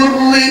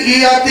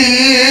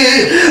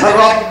ذريتي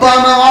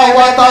ربنا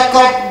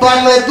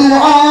وتقبل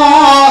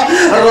دعاء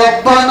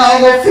ربنا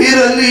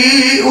اغفر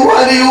لي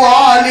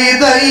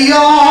ولوالدي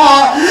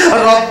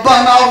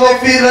ربنا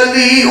اغفر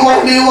لي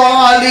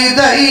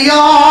ولوالدي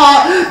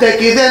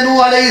دیکھی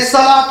دینو علیہ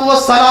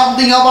السلام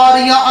دیاں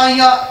واریاں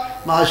آئیاں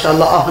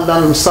ماشاءاللہ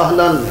اہلاً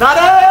سہلاً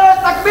نعرہ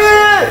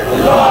تکبیر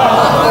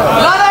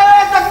نعرہ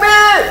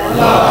تکبیر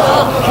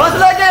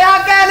فضل کے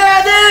آقا اہل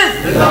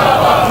حدیث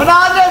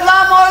مناظر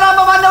اسلام مولانا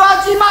محمد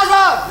نواز شیخ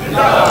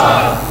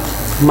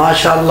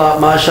صاحب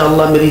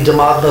ماشاءاللہ میری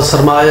جماعت دا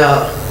سرمایہ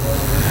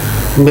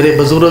میرے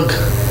بزرگ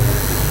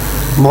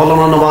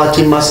مولانا نواز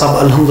شیخ صاحب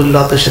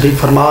الحمدللہ تشریف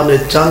فرما نے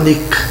چند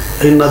ایک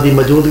انہاں دی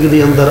موجودگی دی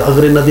اندر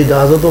اگر انہاں دی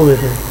اجازت ہوئے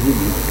تھے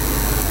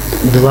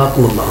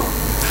جزاکم اللہ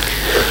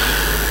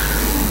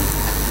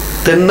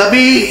تے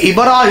نبی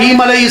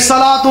ابراہیم علیہ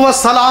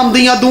السلام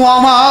دیاں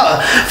دعاواں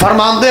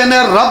فرماندے نے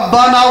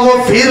ربنا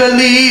غفر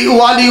لی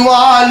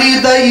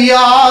ولوالدی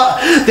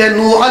تے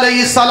نوح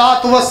علیہ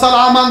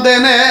السلام اندے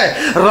نے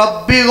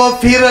ربی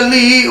غفر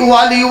لی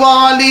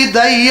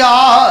ولوالدی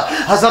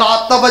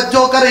حضرات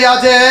توجہ کریا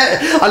جے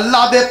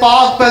اللہ دے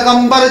پاک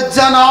پیغمبر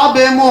جناب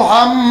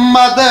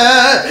محمد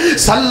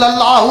صلی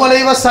اللہ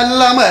علیہ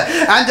وسلم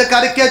انج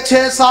کر کے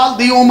 6 سال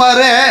دی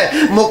عمر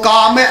ہے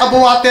مقام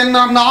ابوات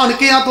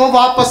نانکیاں تو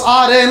واپس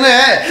آ رہے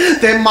نے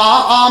تے ماں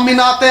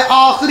آمینہ تے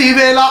آخری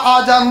ویلا آ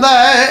جاندہ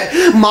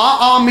ہے ماں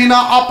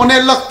آمینہ اپنے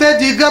لگتے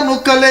جگر نو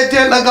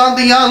کلیجے لگا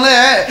دیاں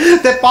نے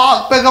تے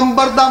پاک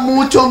پیغمبر دا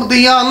منہ چوم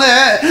دیاں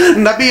نے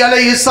نبی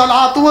علیہ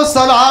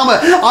السلام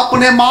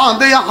اپنے ماں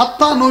دے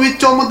ہتھاں نو بھی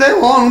چوم دے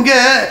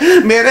ہونگے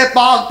میرے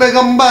پاک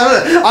پیغمبر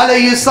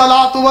علیہ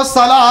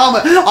السلام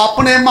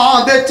اپنے ماں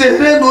دے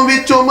چہرے نو بھی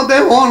چوم دے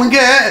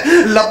ہونگے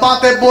لباں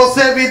تے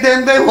بوسے بھی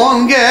دین دے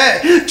ہونگے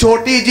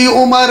چھوٹی جی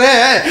عمر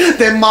ہے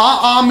تے ماں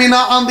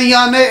آمینہ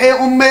آندیاں نے اے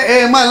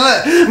ایمن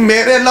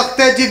میرے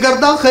لگتے جگر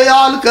دا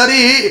خیال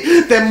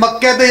کری تے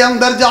مکے دے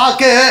اندر جا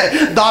کے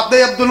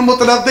دادے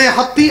عبدالمطلب دے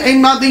ہتھی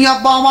اینا دیاں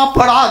باواں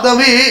پڑا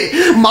دوی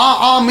ماں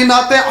آمینہ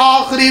تے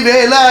آخری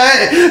ویلہ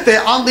ہے تے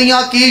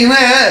آندیاں کی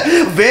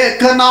نے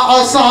ویکھنا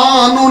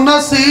آسان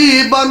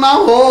نصیب نہ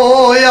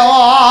ہویا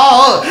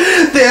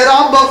تیرا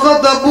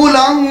بخت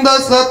بلند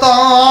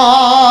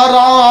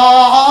ستارا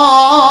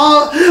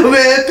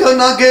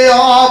ویکھنا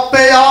گیا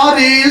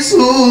پیاری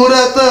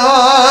صورت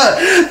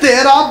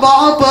تیرا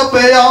باپ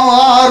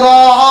پیارا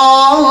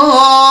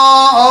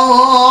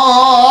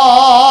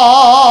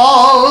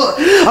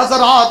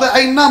حضرات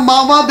اینا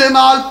ماما دے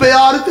نال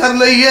پیار کر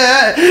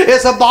لئیے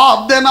اس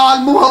باپ دے نال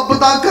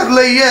محبتہ کر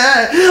لئیے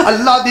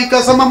اللہ دی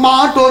قسم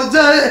ماں ٹور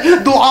جائے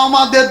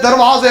دعاواں دے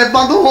دروازے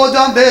بند ہو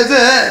جان دے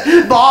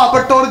جے باپ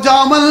ٹور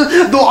جامل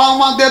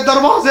دعاواں دے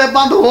دروازے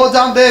بند ہو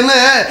جان دے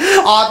لے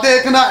آ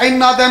دیکھنا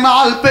اینا دے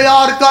نال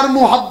پیار کر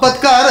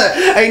محبت کر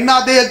اینا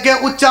دے اگے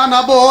اچھا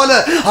نہ بول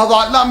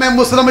حوالہ میں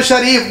مسلم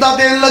شریف دا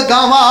دین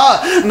لگاوا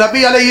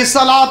نبی علیہ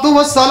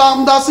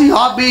السلام دا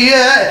صحابی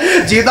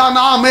ہے جیدہ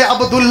نام ہے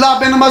عبداللہ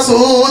بن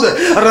مسعود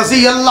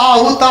رضی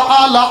اللہ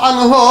تعالی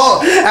عنہ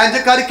انج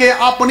کر کے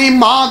اپنی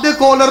ماں دے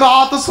کول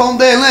رات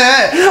سوندے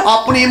لے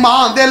اپنی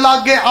ماں دے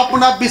لاگے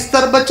اپنا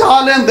بستر بچا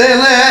لیندے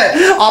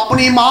لے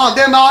اپنی ماں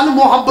دے نال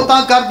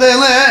محبتاں کر دے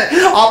لے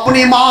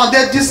اپنی ماں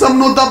دے جسم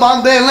نو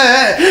دبان دے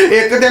لے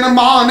ایک دن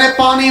ماں نے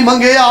پانی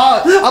منگیا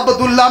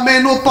عبداللہ میں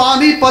نو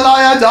پانی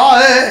پلایا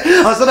جائے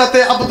حضرت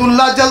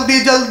عبداللہ جلدی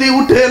جلدی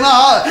اٹھے نا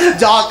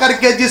جا کر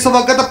کے جس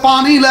وقت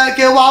پانی لے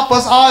کے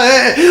واپس آئے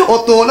او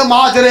تول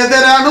ماجرے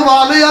دے رہن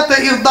والے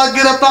تے اردہ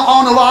گرتا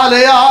آن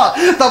والے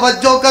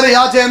توجہ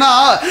کریا جینا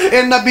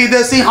اے نبی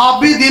دے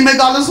صحابی دی میں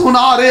گل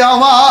سنا رہا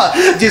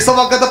ہوا جس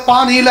وقت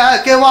پانی لے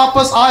کے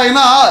واپس آئے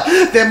نا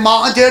تے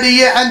ماں جیڑی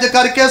ہے انج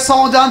کر کے سو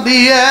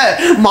جاندی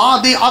ہے ماں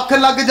دی اکھ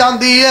لگ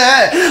جاندی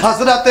ہے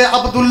حضرت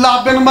عبداللہ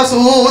بن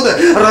مسعود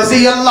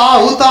رضی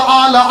اللہ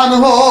تعالی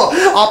عنہ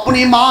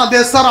اپنی ماں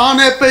دے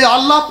سرانے پہ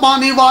اللہ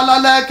پانی والا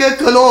لے کے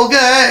کھلو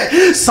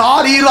گئے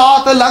ساری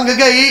رات لنگ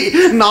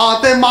گئی نہ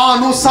تے ماں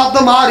نو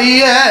صد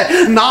ماری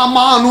ہے نہ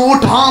ماں نو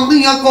اٹھان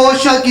دیاں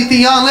کوشش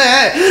کیتیاں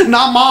نے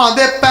نہ ماں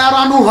دے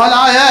پیرا نو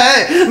ہلایا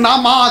ہے نہ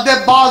ماں دے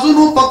بازو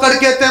نو پکڑ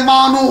کے تے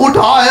ماں نو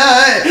اٹھایا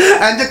ہے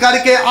انج کر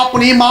کے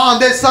اپنی ماں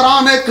دے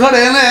سرانے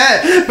کھڑے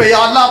نے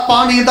پیالہ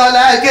پانی دا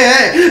لے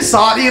کے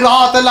ساری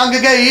رات لنگ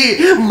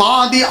گئی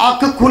ماں دی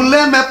اکھ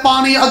کھلے میں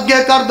پانی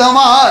اگے کر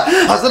دوا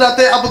حضرت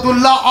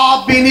عبداللہ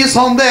آپ بھی نہیں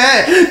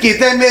سوندے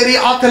کیتے میری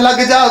اکھ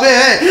لگ جاوے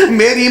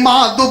میری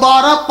ماں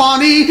دوبارہ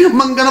پانی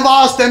منگن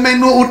واسطے میں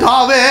نو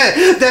اٹھاوے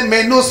تے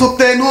میں نو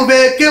ستے نو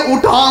بے کے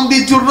اٹھان دی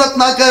جرت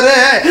نہ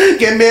کرے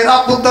کہ میرا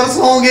پتر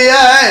سو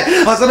گیا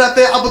ہے حضرت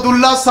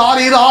عبداللہ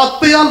ساری رات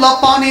پہ اللہ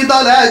پانی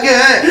دا لے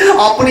گئے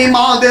اپنی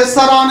ماں دے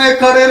سرانے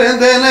کھڑے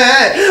رہندے نے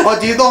اور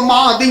جیدو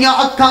ماں دیاں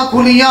اکھاں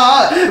کھلیاں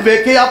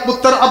ویکھیا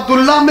پتر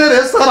عبداللہ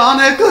میرے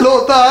سرانے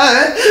کھلوتا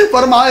ہے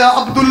فرمایا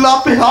عبداللہ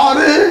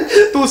پیارے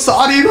تو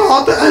ساری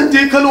رات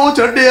انجی کھلو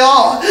چھڑیا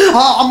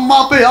ہاں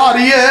اممہ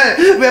پیاری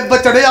ہے وے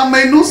بچڑیا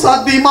میں نو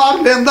سادی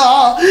مار لیندہ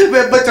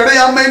وے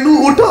بچڑیا میں نو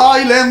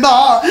اٹھائی لیندہ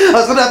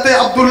حضرت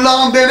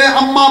عبداللہ دینے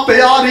اممہ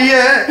پیاری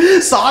ہے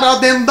سارا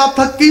دن دا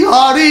تھکی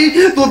ہاری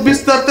تو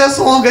بستر تے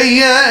سو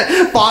گئی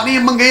ہے پانی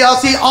منگیا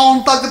سی آن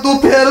تک تو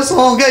پھر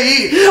سو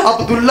گئی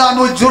عبداللہ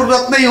نو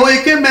جرت نہیں ہوئی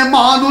کہ میں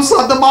ماں نو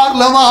صد مار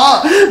لما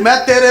میں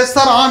تیرے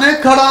سرانے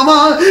کھڑا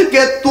ماں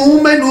کہ تو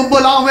میں نو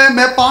بلاوے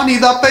میں پانی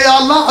دا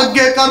پیالہ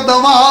اگے کر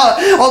دوا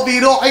اور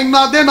ویرو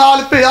اینا دے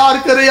نال پیار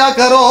کریا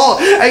کرو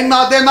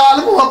اینا دے نال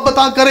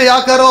محبتاں کریا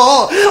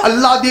کرو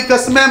اللہ دی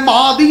قسم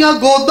ماں دیاں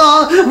گودا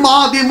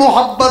ماں دی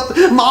محبت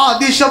ماں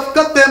دی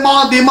شفقت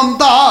ماں دی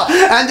ممتا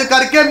انج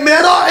کر کے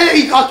میرا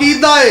ایک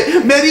عقیدہ ہے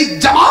میری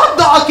جماعت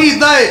دا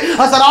عقیدہ ہے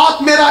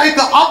حضرات میرا ایک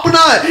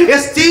اپنا ہے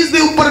اس چیز دے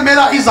اوپر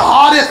میرا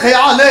اظہار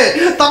خیال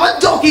ہے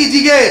توجہ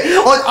کیجئے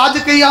اور آج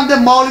کئی آندے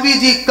مولوی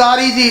جی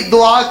قاری جی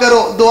دعا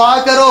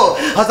کرو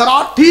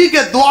حضرات ٹھیک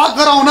ہے دعا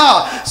کراؤ نا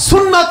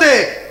سنتے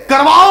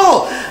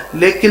کرواؤ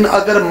لیکن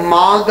اگر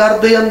ماں گھر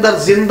دے اندر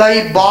زندہ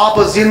ہی باپ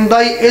زندہ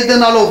ہی ایدے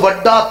نالو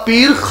وڈا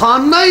پیر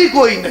خانہ ہی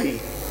کوئی نہیں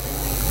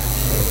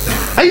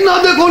اینا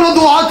دے کو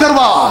دعا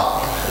کروا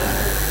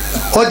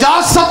ہو جا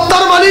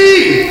 70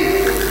 ولی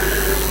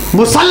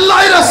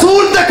مصلی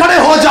رسول تے کھڑے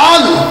ہو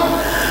جان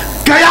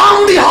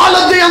قیام دی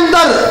حالت دے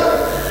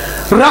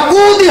اندر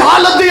رکوع دی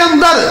حالت دے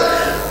اندر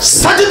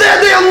سجدے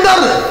دے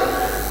اندر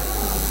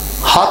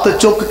ہاتھ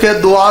چک کے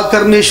دعا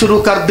کرنی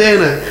شروع کر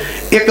دین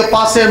ایک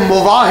پاسے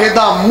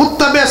مواحدہ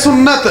متبع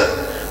سنت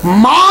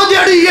ماں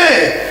جڑی ہے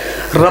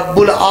رب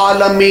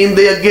العالمین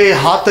دے اگے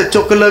ہاتھ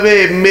چک لوے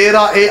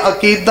میرا اے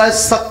عقیدہ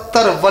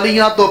 70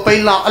 ولیاں تو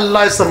پہلا اللہ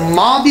اس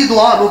ماں دی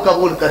دعا نو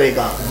قبول کرے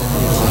گا.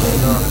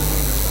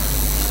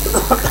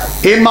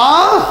 اے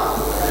ماں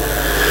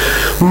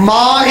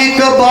ایک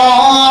باغ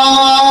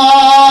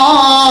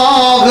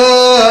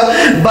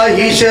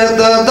بہشت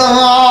دا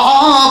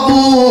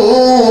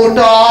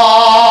بوٹا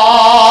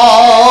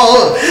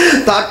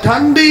تا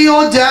ٹھنڈی ہو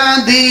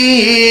جاندی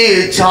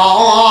چھاں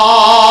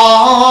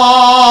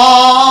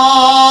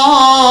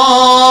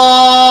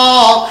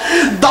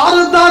در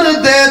در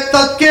دے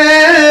تکے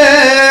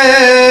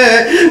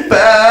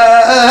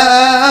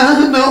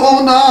پین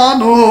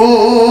انانو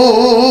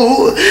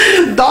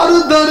در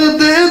در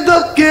دے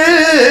تکے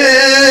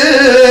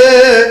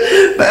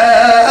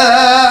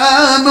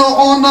پین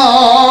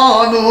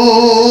انانو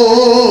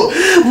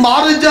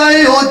مر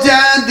جائے ہو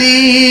جاندی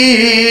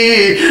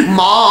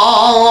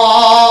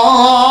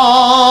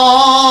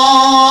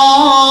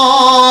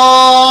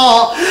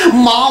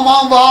ماما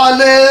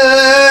والے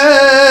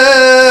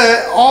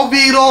او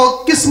ویرو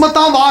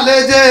قسمتاں والے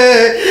جے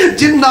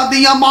جنہ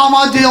دیاں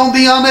ماما جے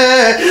ہوندیاں نے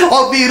او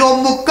ویرو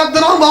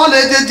مقدراں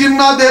والے جے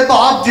جنہ دے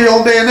باپ جے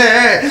ہوندے نے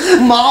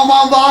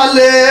ماما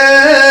والے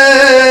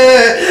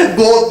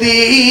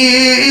گودی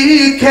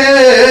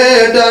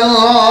کھیڈن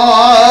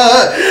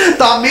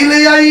تا مل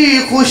آئی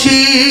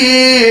خوشی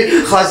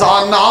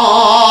خزانہ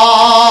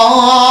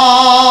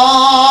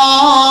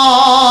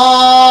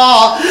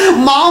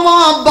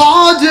ماما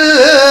باج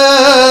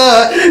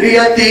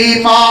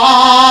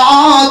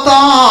یتیمات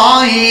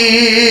آئی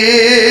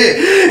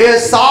اے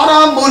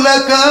سارا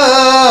ملک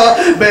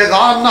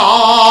بیگانہ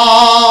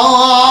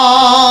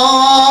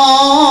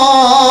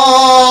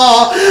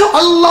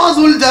اللہ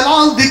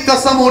ذوالجلال دی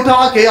قسم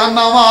اٹھا کے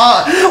آناوا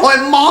اوہ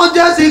ماں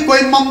جیسی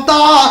کوئی ممتا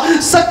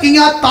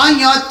سکیاں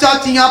تائیاں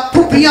چاچیاں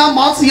پھوپیاں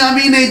ماسیاں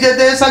بھی نہیں جے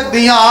دے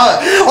سکتیاں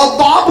اور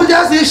باپ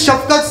جیسی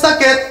شفقت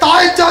سکے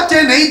تائے چاچے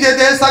نہیں جے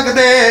دے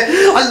سکتے.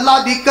 اللہ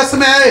دی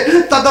قسمیں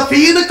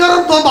تدفین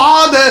کرن تو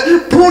بعد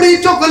پھوڑی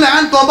چک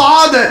لین تو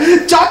بعد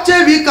چاچے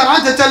بھی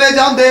کرانچ چلے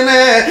جاندے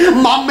نے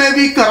مامے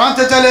بھی کرانچ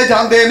چلے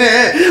جاندے نے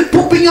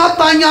پھوپیاں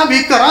تائیاں بھی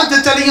کرانچ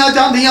چلیاں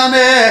جاندیاں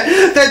نے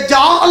تے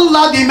جا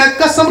اللہ دی میں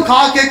قسم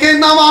کھا کے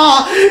کہنا وہاں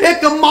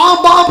ایک ماں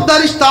باپ دا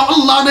رشتہ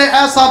اللہ نے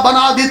ایسا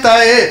بنا دیتا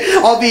ہے.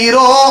 اور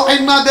ویرو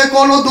انہ دے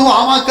کولو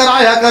دعاواں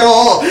کرایا کرو.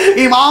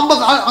 امام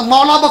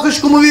مولا بخش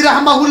کموی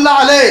رحمہ اللہ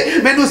علیہ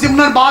میں نو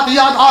سمنر بات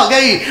یاد آ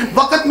گئی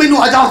وقت میں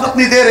نو اجازت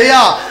نہیں دے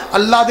رہا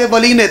اللہ دے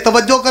ولی نے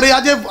توجہ کرے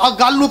آجے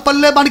گال نو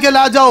پلے بن کے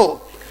لے جاؤ.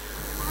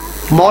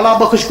 مولا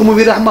بخش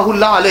کموی رحمہ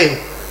اللہ علیہ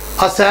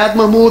سید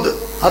محمود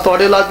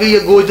توڑے لاگے یہ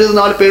گوجد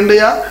نال پینڈے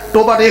یا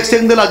ٹوپا ایک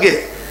سنگ دے لاگے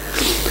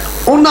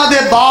انہاں دے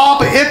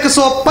باپ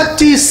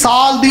 125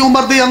 سال دی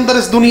عمر دے اندر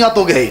اس دنیا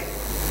تو گئے.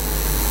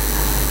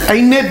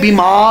 اینے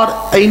بیمار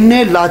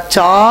اینے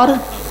لاچار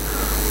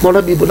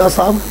مولانا بیب اللہ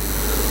صاحب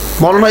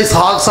مولانا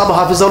اسحاق صاحب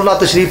حافظ اللہ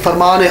تشریف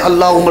فرمانے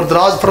اللہ عمر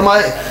دراز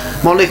فرمائے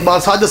مولانا اقبال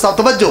ساجد صاحب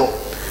توجہ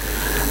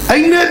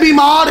اینے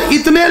بیمار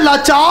اتنے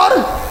لاچار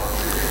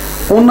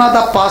انہاں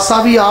دا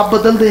پاسا بھی آپ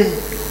بدل دے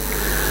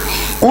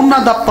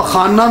انہاں دا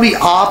پخانہ بھی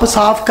آپ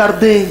صاف کر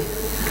دے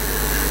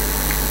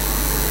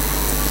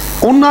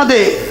انہاں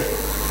دے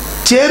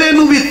چہرے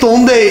نو بھی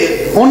تون دے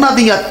انہاں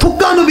دیاں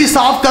تھکاں نو بھی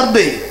صاف کر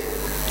دے.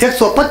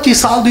 125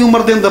 سال دی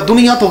عمر دے اندر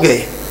دنیا تو گئے.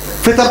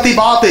 فطرتی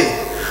بات ہے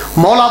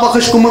مولا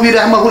بخش کموی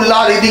رحمہ اللہ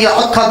علیہ دیاں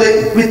اکھا دے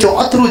وچوں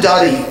اتھرو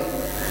جاری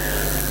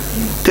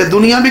تے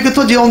دنیا بھی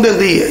کتوں جیون دے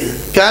دی ہے.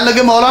 کہنے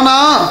لگے مولانا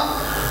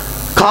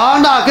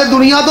کھان آ کے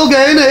دنیا تو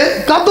گئے نے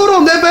کدوں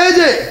روندے پے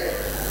جے.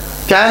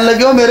 کہنے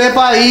لگے ہو میرے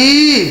بھائی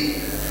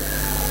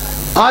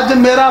آج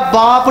میرا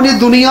باپ نہیں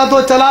دنیا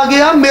تو چلا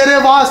گیا میرے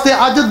واسطے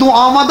آج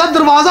دعاواں دا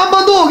دروازہ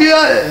بند ہو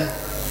گیا ہے.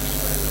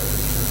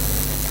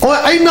 اوہ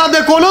اینہ دے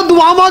کولو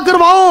دعاواں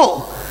کرواؤ.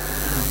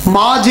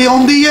 ماں جی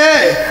ہوندی ہے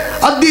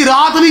ادھی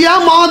رات بھی ہے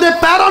ماں دے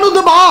پیراں نو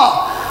دبا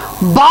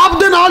باپ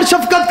دے نال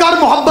شفقت کر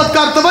محبت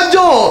کر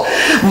توجہ.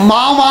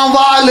 ماواں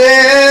والے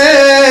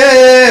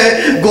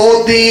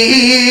گودی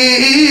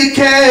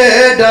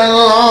کھیڈن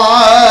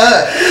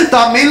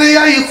تا مل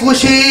آئی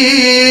خوشی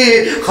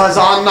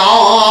خزانہ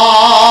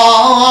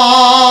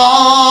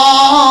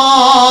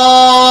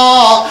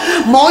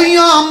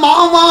مویاں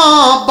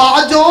ماواں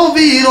باجو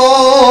ویرو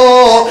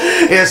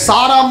اے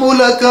سارا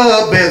ملک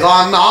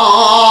بیگانہ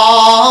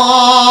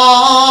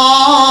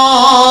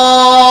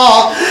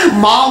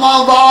ماما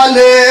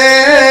والے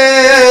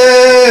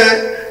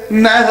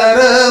نہر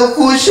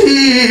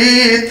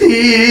خوشی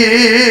تھی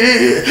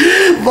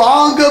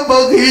وانگ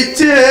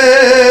بغیچے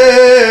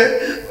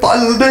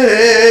پل دے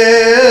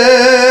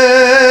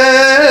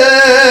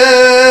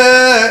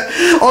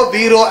او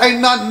ویرو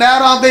اینا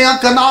نہراں دیاں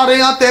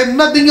کناریاں تے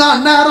ندیاں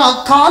نہراں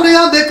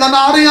کھالیاں دے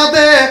کناریاں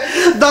تے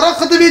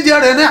درخت بھی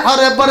جڑے نے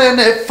ہرے برے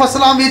نے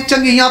فصلاں بھی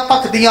چنگیاں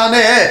پکدیاں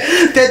نے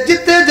تے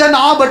جتے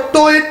جناب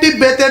ٹوئے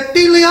ٹبے تے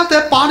ٹیلیاں تے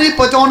پانی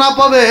پچونا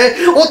پوے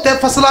اوتے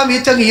فصلاں بھی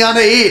چنگیاں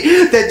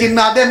نہیں تے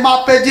جنہ دے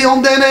ماپے جی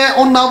ہوندے نے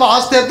انہاں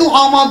واسطے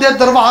دعاواں دے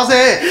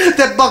دروازے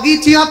تے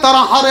بغیچیاں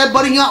طرح ہرے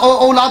بریاں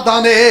اولاداں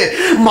نے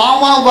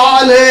ماواں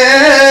والے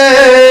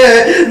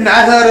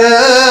نہر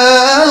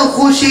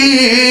خوشی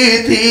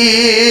تھی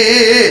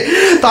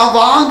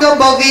توانگ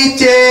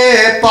بغیچے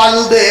پل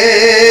دے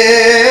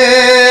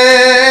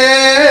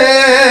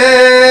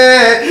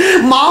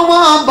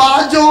ماواں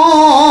باجوں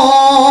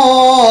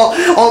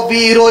او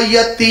ویرو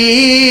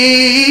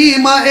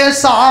یتیم اے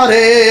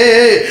سارے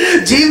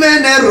جیویں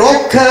نے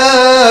رکھ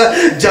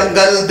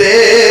جنگل دے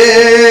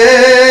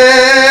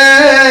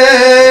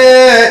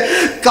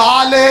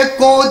کالے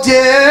کو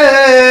جے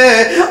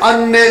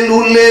انے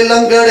لولے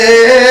لنگڑے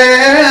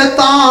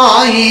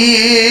تائیں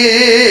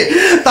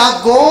تا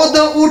گود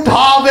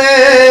اٹھاوے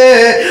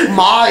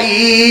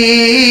مائی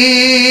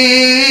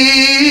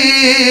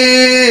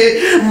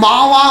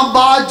ماواں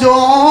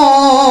باجوں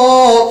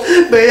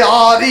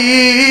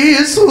پیاری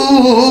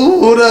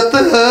صورت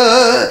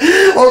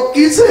او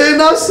کسے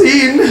نہ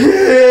سینے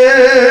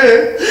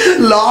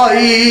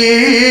لائی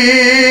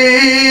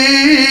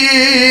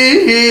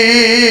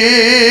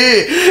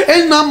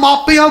انہاں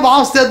ماپیاں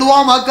واسطے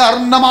دعا ماں کر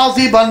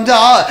نمازی بن جا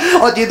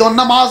اور جدو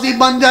نمازی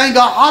بن جائیں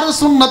گا ہر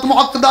سنت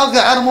مؤکدہ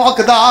غیر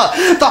مؤکدہ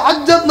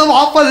تہجد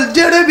نوافل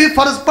جڑے بھی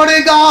فرض پڑے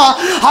گا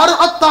ہر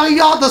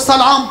اتحیات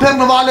سلام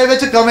پھرن والے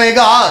وچ کمے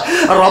گا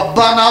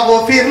ربنا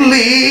غفر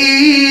لی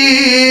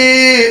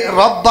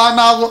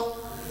ربنا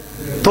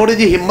تھوڑی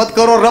جی ہمت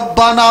کرو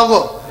ربنا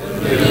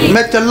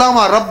میں چلا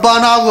ہوں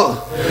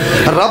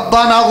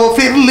ربنا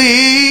غفر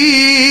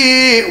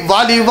لی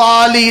والی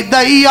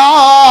والدیا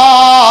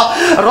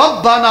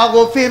ربنا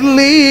غفر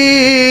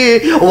لی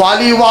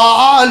والی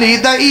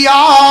والدیا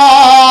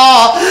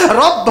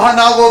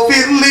ربنا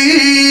غفر لی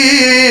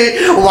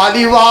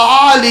والی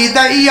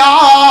والدیا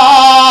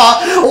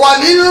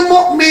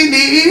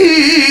وللمؤمنین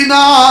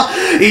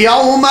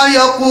یوم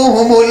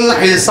یقوم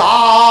الحساب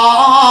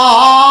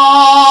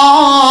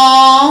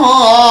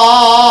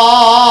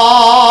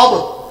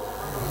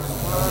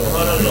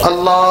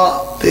اللہ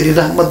تیری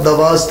رحمت دا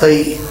واسطہ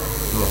ہی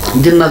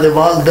جنہ دے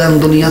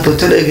والدین دنیا تو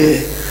چلے گئے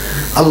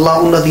اللہ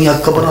انہ دیاں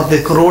قبرہ دے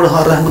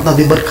کروڑہاں رحمتہ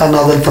دی برکہ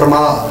نازل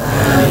فرما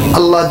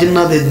اللہ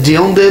جنہ دے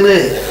جیون دے نے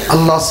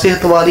اللہ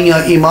صحت والیاں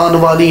ایمان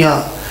والیاں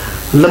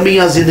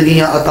لمبیاں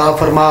زندگیاں عطا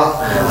فرما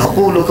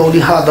اقول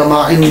قولی ھذا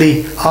ما عندي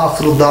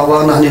آخر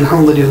الدعوانا ان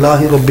الحمدللہ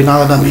رب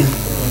العالمین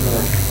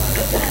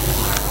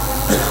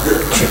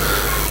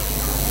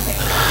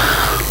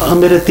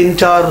میرے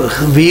 3-4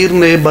 ویر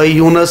نے بھائی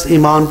یونس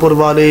ایمان پور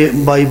والے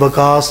بھائی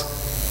بکاس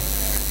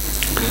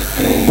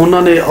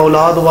انہوں نے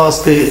اولاد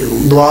واسطے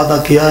دعا دا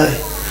کیا ہے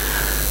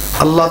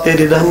اللہ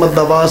تیری رحمت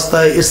دا واسطہ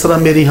ہے اس طرح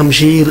میری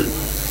ہمشیر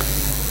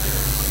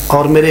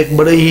اور میرے ایک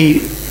بڑے ہی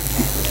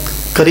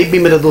قریبی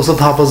میرے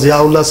دوست حافظ ضیاء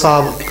اللہ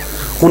صاحب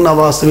انہوں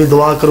واسطے بھی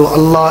دعا کرو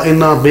اللہ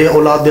انہاں بے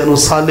اولاد دیانو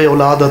صالح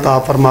اولاد عطا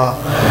فرما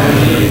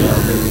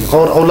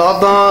اور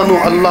اولادانو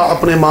اللہ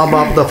اپنے ماں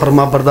باپ دا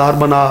فرما بردار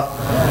بنا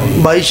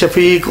بھائی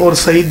شفیق اور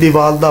سعید دی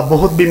والدہ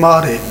بہت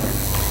بیمار ہے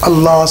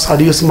اللہ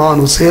ساری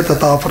عثمان صحت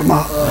عطا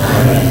فرما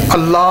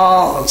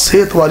اللہ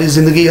صحت والی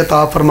زندگی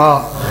عطا فرما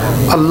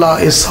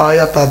اللہ اس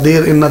سایہ تا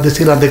دیر انہ دے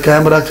سیرہ دے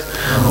قائم رکھ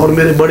اور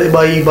میرے بڑے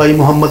بھائی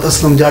محمد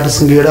اسلم جاٹ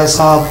سنگیڑا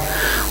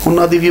صاحب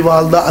انہ دی بھی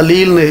والدہ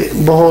علیل نے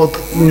بہت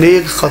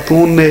نیک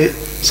خاتون نے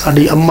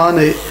ساڑی اماں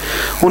نے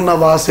انہ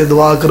واسطے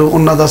دعا کرو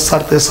انہ دا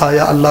سر تے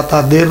سایہ اللہ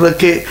تا دیر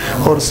رکھے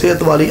اور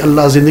صحت والی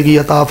اللہ زندگی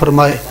عطا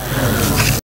فرمائے